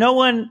up. No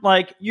one,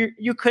 like,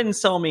 you couldn't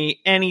sell me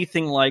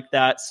anything like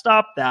that.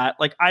 Stop that.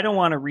 Like, I don't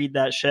want to read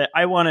that shit.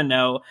 I want to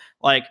know,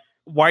 like,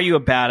 why are you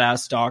a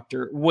badass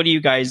doctor? What do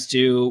you guys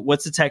do?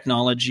 What's the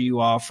technology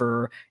you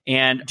offer?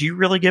 And do you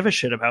really give a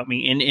shit about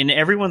me? And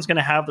everyone's going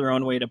to have their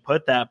own way to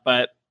put that.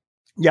 But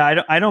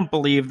Yeah, I don't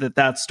believe that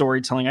that's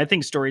storytelling. I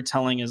think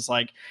storytelling is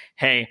like,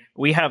 hey,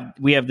 we have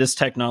this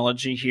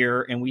technology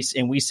here, and we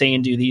say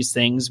and do these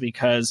things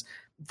because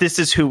this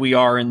is who we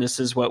are and this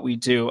is what we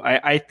do.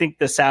 I think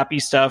the sappy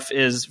stuff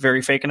is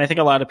very fake, and I think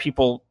a lot of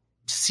people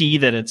see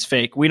that it's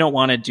fake. We don't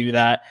want to do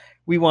that.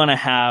 We want to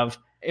have,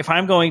 if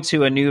I'm going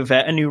to a new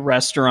a new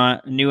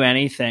restaurant, new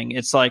anything,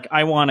 it's like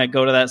I want to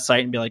go to that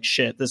site and be like,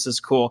 shit, this is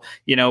cool.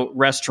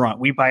 Restaurant,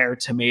 we buy our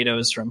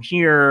tomatoes from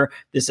here.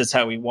 This is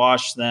how we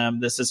wash them.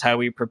 This is how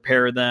we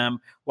prepare them.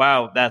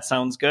 Wow, that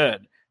sounds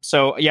good.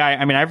 So yeah,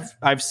 I mean,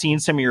 I've seen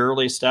some of your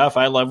early stuff.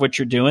 I love what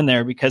you're doing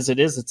there because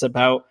it's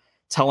about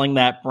telling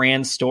that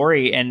brand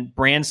story, and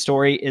brand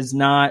story is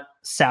not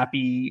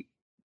sappy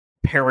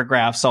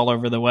paragraphs all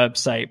over the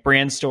website.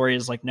 Brand story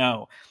is like,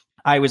 no,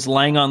 I was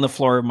laying on the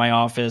floor of my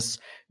office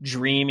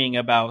dreaming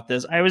about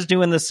this. I was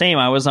doing the same.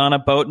 I was on a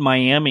boat in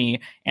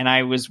Miami and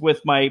I was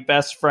with my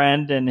best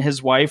friend and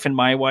his wife and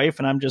my wife.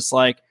 And I'm just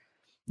like,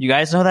 you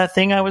guys know that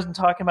thing I was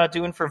talking about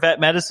doing for vet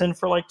medicine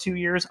for like 2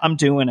 years? I'm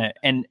doing it.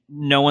 And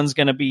no one's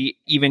going to be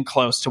even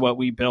close to what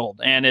we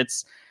build.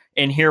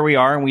 And here we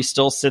are, and we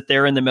still sit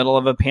there in the middle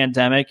of a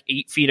pandemic,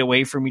 8 feet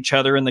away from each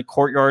other in the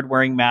courtyard,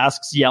 wearing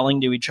masks, yelling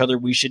to each other,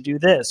 we should do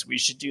this, we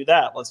should do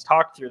that. Let's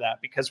talk through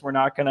that, because we're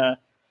not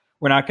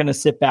gonna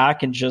sit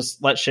back and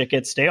just let shit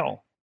get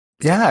stale.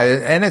 Yeah,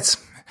 and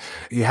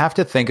you have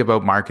to think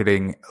about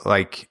marketing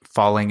like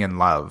falling in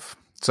love.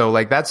 So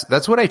like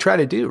that's what I try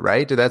to do,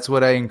 right? That's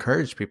what I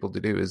encourage people to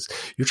do, is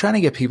you're trying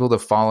to get people to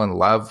fall in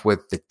love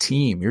with the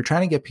team. You're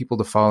trying to get people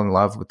to fall in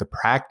love with the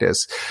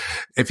practice.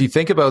 If you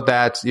think about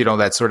that,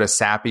 that sort of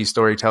sappy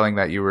storytelling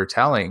that you were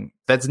telling,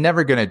 that's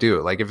never going to do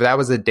it. Like if that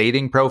was a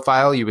dating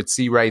profile, you would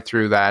see right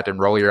through that and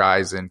roll your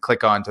eyes and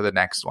click on to the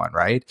next one,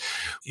 right?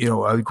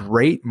 A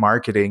great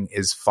marketing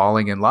is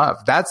falling in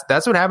love. That's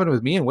what happened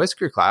with me and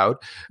Whisker Cloud.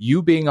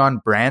 You being on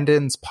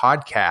Brandon's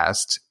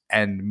podcast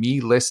and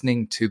me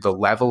listening to the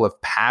level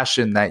of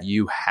passion that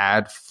you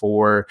had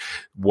for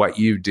what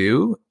you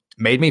do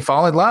made me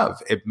fall in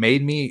love. It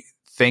made me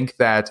think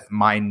that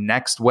my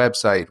next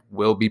website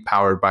will be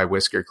powered by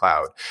Whisker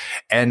Cloud.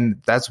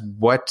 And that's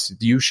what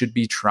you should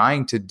be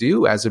trying to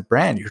do as a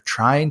brand. You're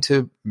trying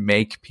to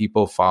make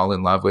people fall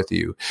in love with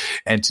you.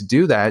 And to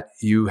do that,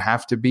 you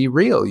have to be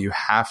real. You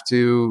have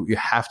to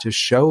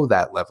show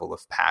that level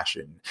of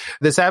passion.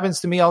 This happens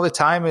to me all the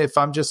time. If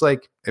I'm just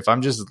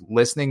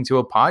listening to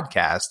a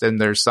podcast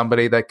and there's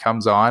somebody that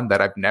comes on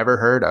that I've never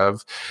heard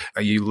of,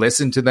 you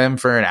listen to them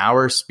for an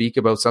hour speak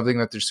about something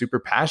that they're super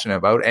passionate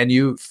about, and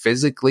you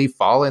physically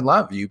fall in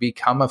love. You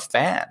become a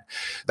fan.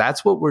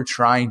 That's what we're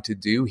trying to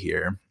do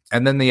here.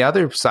 And then the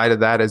other side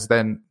of that is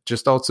then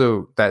just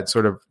also that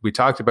sort of, we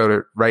talked about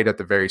it right at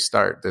the very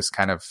start, this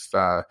kind of,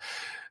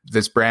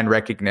 this brand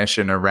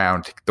recognition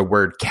around the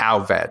word cow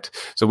vet.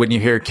 So when you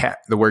hear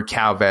the word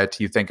cow vet,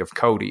 you think of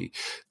Cody.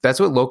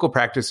 That's what local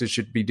practices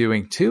should be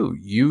doing too.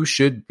 You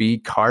should be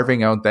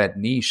carving out that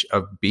niche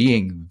of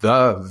being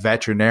the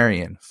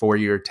veterinarian for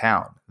your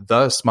town,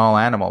 the small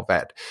animal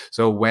vet.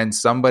 So when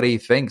somebody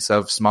thinks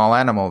of small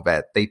animal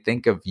vet, they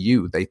think of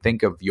you, they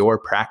think of your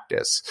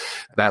practice.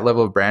 That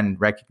level of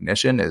brand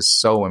recognition is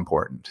so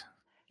important.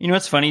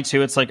 What's funny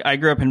too? It's like I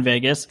grew up in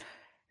Vegas.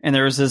 And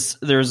there was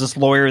this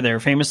lawyer there,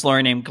 famous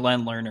lawyer named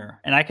Glenn Lerner.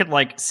 And I could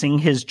like sing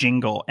his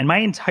jingle. And my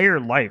entire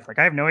life, like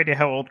I have no idea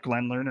how old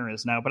Glenn Lerner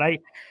is now, but I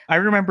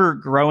remember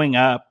growing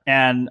up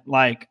and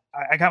like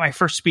I got my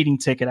first speeding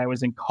ticket. I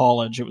was in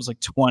college. It was like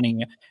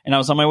 20 and I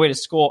was on my way to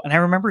school. And I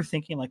remember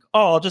thinking like,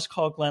 oh, I'll just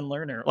call Glenn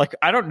Lerner. Like,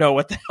 I don't know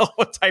what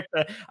type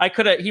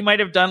of, he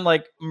might've done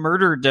like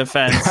murder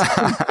defense.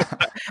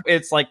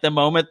 It's like the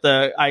moment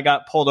I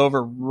got pulled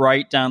over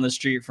right down the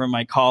street from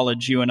my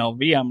college,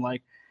 UNLV, I'm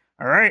like,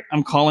 all right,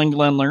 I'm calling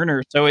Glenn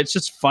Lerner. So it's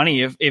just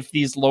funny if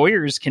these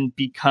lawyers can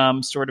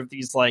become sort of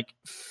these like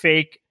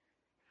fake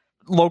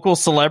local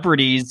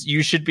celebrities,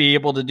 you should be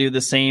able to do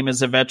the same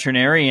as a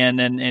veterinarian.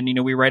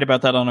 And we write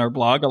about that on our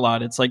blog a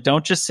lot. It's like,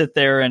 don't just sit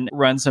there and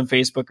run some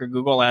Facebook or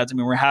Google ads. I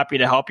mean, we're happy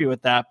to help you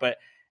with that, but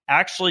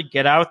actually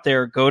get out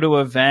there, go to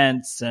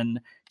events and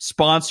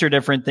sponsor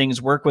different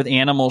things, work with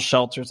animal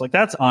shelters. Like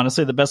that's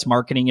honestly the best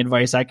marketing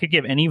advice I could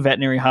give any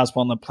veterinary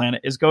hospital on the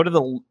planet is go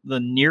to the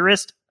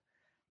nearest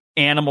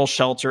animal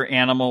shelter,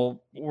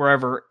 animal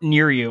wherever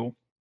near you,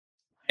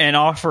 and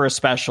offer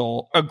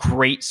a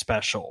great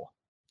special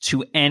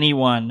to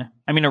anyone.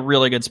 I mean, a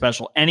really good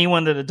special.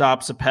 Anyone that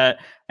adopts a pet.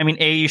 I mean,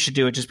 A, you should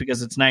do it just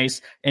because it's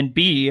nice. And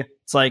B,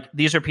 it's like,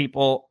 these are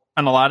people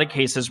in a lot of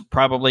cases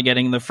probably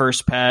getting the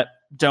first pet,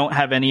 don't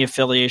have any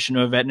affiliation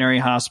to a veterinary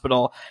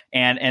hospital.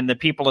 And the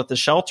people at the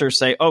shelter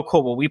say, oh,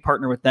 cool. Well, we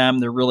partner with them.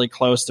 They're really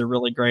close. They're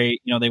really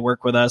great. They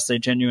work with us. They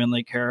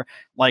genuinely care.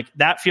 Like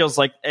that feels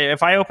like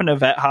if I opened a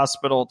vet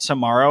hospital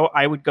tomorrow,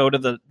 I would go to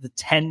the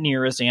 10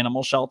 nearest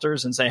animal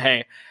shelters and say,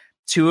 hey,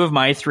 2 of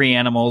my 3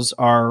 animals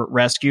are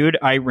rescued.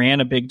 I ran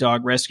a big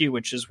dog rescue,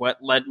 which is what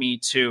led me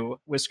to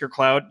Whisker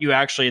Cloud. You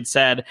actually had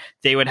said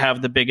they would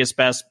have the biggest,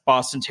 best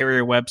Boston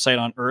Terrier website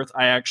on earth.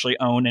 I actually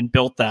own and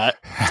built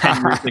that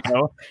 10 years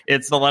ago.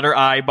 It's the letter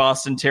I,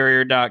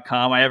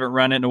 BostonTerrier.com. I haven't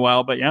run it in a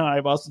while, but yeah, I,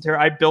 Boston Terrier.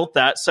 I built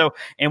that. So,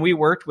 and we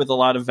worked with a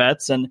lot of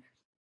vets, and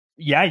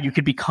yeah, you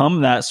could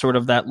become that sort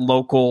of that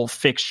local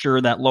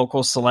fixture, that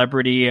local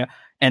celebrity,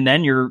 and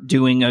then you're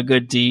doing a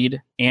good deed,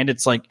 and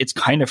it's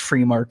kind of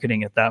free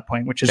marketing at that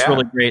point, which is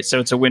really great. So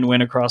it's a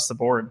win-win across the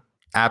board.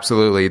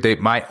 Absolutely.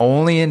 My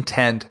only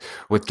intent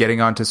with getting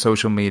onto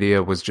social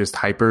media was just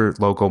hyper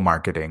local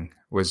marketing,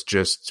 was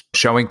just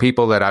showing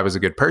people that I was a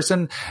good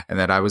person and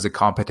that I was a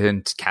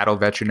competent cattle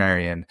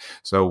veterinarian.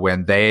 So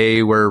when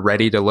they were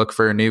ready to look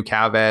for a new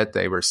cow vet,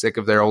 they were sick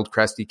of their old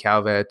crusty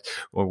cow vet,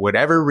 or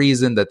whatever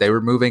reason that they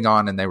were moving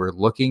on and they were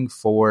looking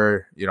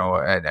for,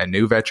 a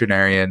new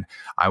veterinarian,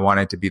 I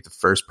wanted to be the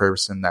first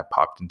person that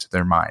popped into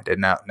their mind. And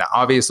now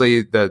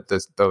obviously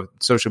the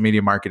social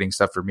media marketing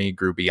stuff for me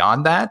grew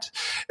beyond that.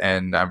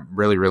 And I'm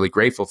really, really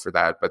grateful for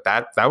that. But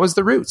that was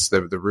the roots.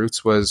 The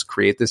roots was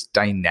create this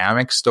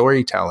dynamic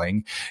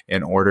storytelling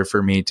in order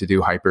for me to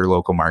do hyper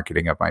local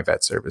marketing of my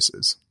vet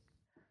services.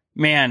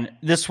 Man,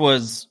 this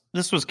was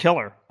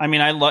killer. I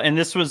mean,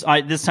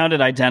 this sounded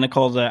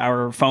identical to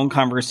our phone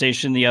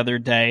conversation the other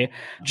day,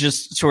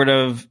 just sort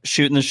of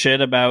shooting the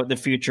shit about the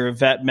future of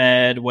vet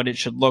med, what it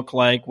should look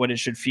like, what it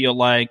should feel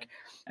like.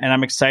 And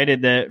I'm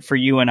excited that for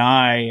you and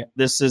I,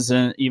 this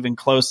isn't even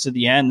close to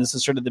the end. This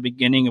is sort of the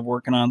beginning of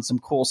working on some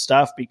cool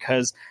stuff,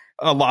 because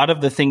a lot of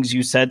the things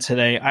you said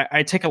today,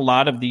 I take a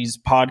lot of these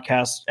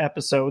podcast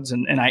episodes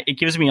and it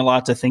gives me a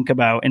lot to think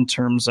about in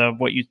terms of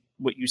what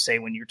you say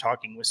when you're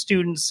talking with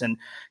students. And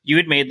you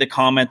had made the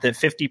comment that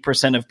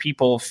 50% of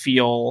people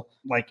feel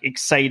like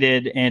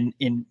excited and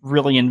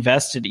really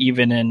invested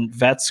even in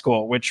vet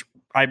school, which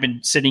I've been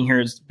sitting here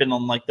has been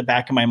on like the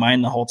back of my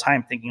mind the whole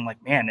time, thinking like,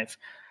 man,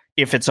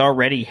 if it's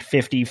already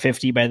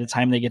 50-50 by the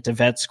time they get to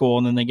vet school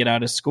and then they get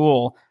out of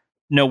school,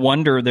 no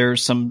wonder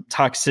there's some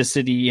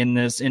toxicity in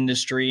this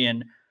industry.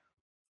 And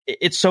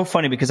it's so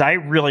funny because I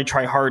really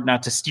try hard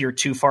not to steer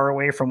too far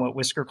away from what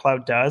Whisker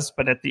Cloud does.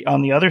 But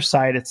on the other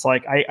side, it's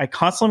like, I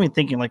constantly am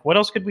thinking like, what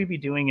else could we be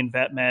doing in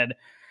vet med?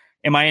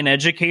 Am I an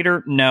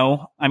educator?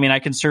 No. I mean, I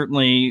can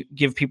certainly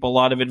give people a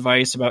lot of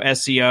advice about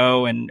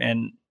SEO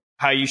and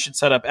how you should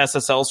set up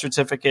SSL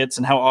certificates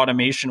and how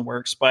automation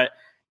works. But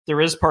there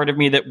is part of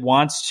me that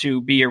wants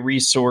to be a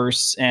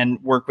resource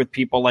and work with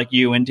people like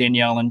you and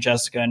Danielle and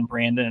Jessica and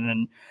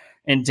Brandon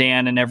and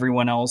Dan and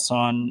everyone else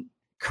on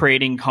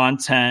creating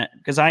content,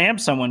 because I am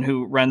someone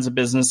who runs a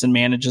business and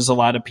manages a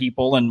lot of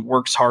people and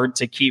works hard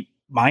to keep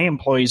my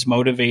employees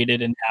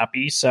motivated and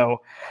happy.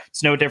 So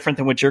it's no different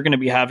than what you're going to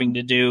be having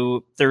to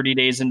do 30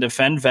 days into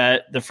FenVet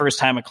the first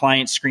time a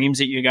client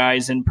screams at you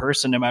guys in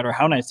person, no matter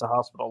how nice the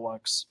hospital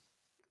looks.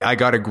 I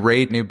got a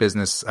great new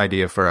business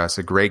idea for us,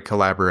 a great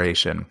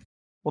collaboration.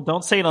 Well,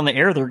 don't say it on the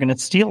air. They're going to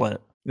steal it.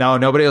 No,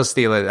 nobody will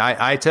steal it.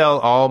 I tell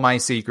all my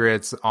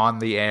secrets on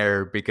the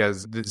air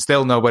because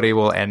still nobody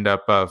will end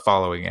up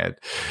following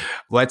it.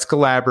 Let's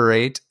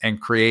collaborate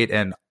and create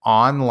an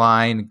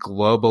online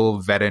global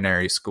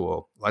veterinary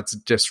school. Let's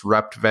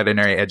disrupt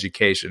veterinary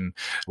education.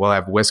 We'll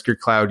have Whisker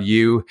Cloud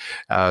U,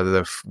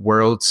 the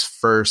world's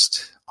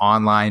first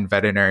online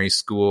veterinary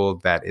school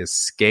that is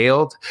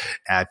scaled.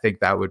 I think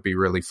that would be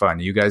really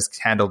fun. You guys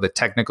handle the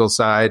technical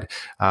side.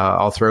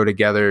 I'll throw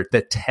together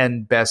the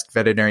 10 best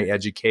veterinary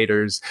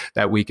educators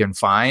that we can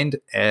find.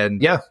 And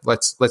yeah,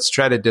 let's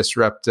try to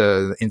disrupt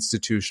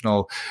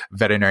institutional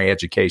veterinary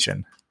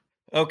education.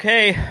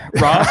 Okay,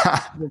 Ross,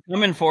 we're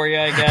coming for you,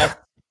 I guess.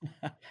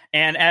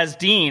 And as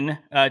Dean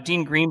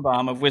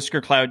Greenbaum of Whisker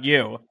Cloud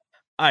U,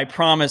 I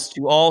promise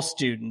to all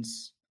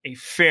students a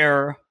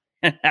fair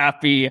and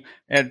happy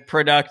and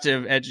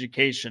productive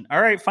education. All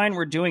right, fine,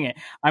 we're doing it.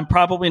 I'm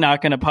probably not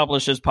going to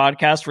publish this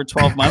podcast for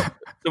 12 months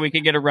so we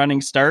can get a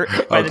running start.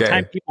 By the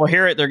time people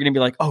hear it, they're going to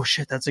be like, oh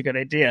shit, that's a good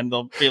idea. And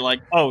they'll be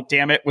like, oh,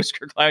 damn it,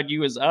 Whisker Cloud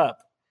U is up.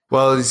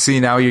 Well, see,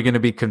 now you're going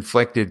to be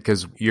conflicted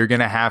because you're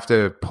going to have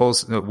to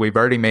post. We've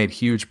already made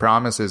huge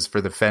promises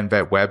for the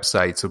FenVet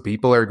website. So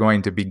people are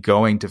going to be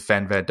going to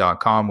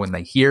fenvet.com when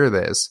they hear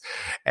this,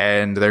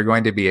 and they're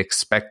going to be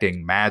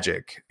expecting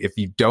magic. If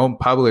you don't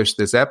publish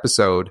this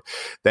episode,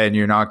 then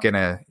you're not going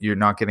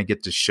to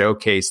get to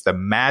showcase the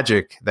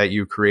magic that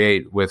you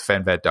create with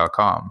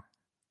fenvet.com.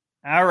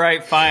 All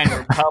right, fine.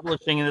 We're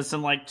publishing this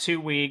in like 2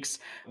 weeks.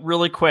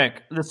 Really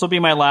quick, this will be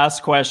my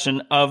last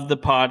question of the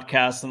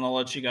podcast, and I'll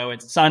let you go.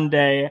 It's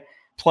Sunday,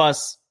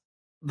 plus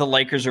the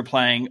Lakers are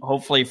playing,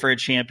 hopefully for a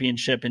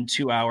championship in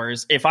 2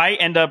 hours.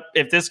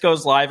 If this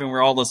goes live and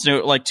we're all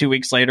listening like 2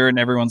 weeks later and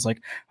everyone's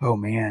like, oh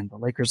man, the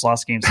Lakers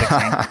lost game 6.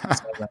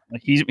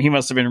 Like he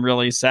must have been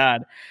really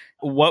sad.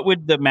 What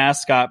would the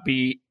mascot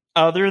be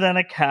other than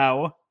a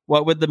cow?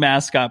 What would the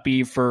mascot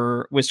be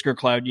for Whisker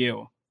Cloud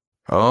U?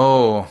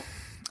 Oh,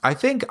 I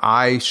think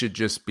I should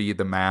just be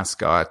the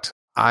mascot.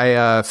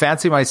 I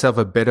fancy myself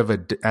a bit of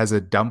as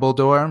a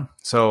Dumbledore.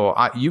 So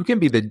you can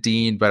be the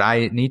dean, but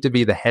I need to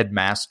be the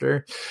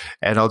headmaster,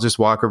 and I'll just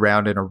walk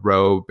around in a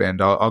robe,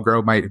 and I'll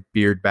grow my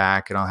beard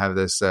back, and I'll have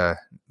this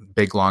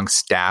big long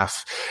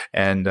staff.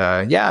 And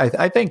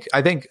I think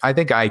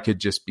I could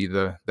just be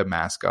the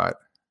mascot.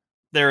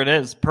 There it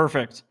is.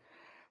 Perfect.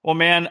 Well,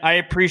 man, I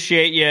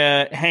appreciate you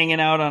hanging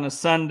out on a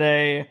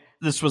Sunday.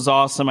 This was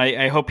awesome.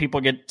 I hope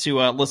people get to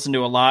listen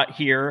to a lot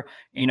here.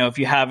 If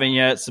you haven't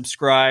yet,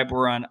 subscribe.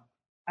 We're on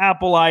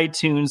Apple,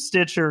 iTunes,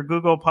 Stitcher,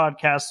 Google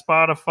Podcasts,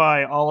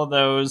 Spotify, all of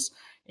those.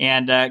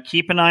 And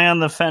keep an eye on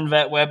the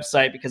FenVet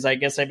website, because I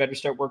guess I better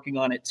start working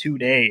on it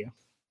today.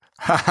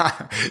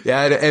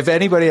 Yeah, if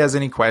anybody has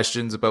any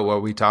questions about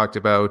what we talked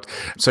about,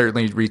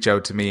 certainly reach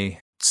out to me.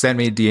 Send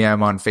me a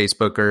DM on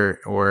Facebook or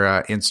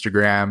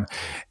Instagram,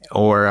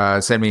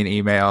 or send me an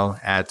email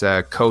at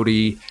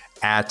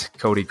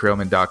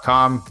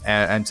Cody@CodyKrillman.com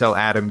until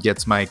Adam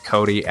gets my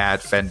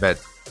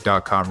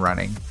Cody@FenVet.com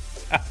running.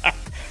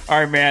 All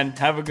right, man.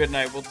 Have a good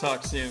night. We'll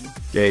talk soon.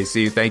 Okay,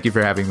 see you. Thank you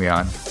for having me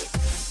on.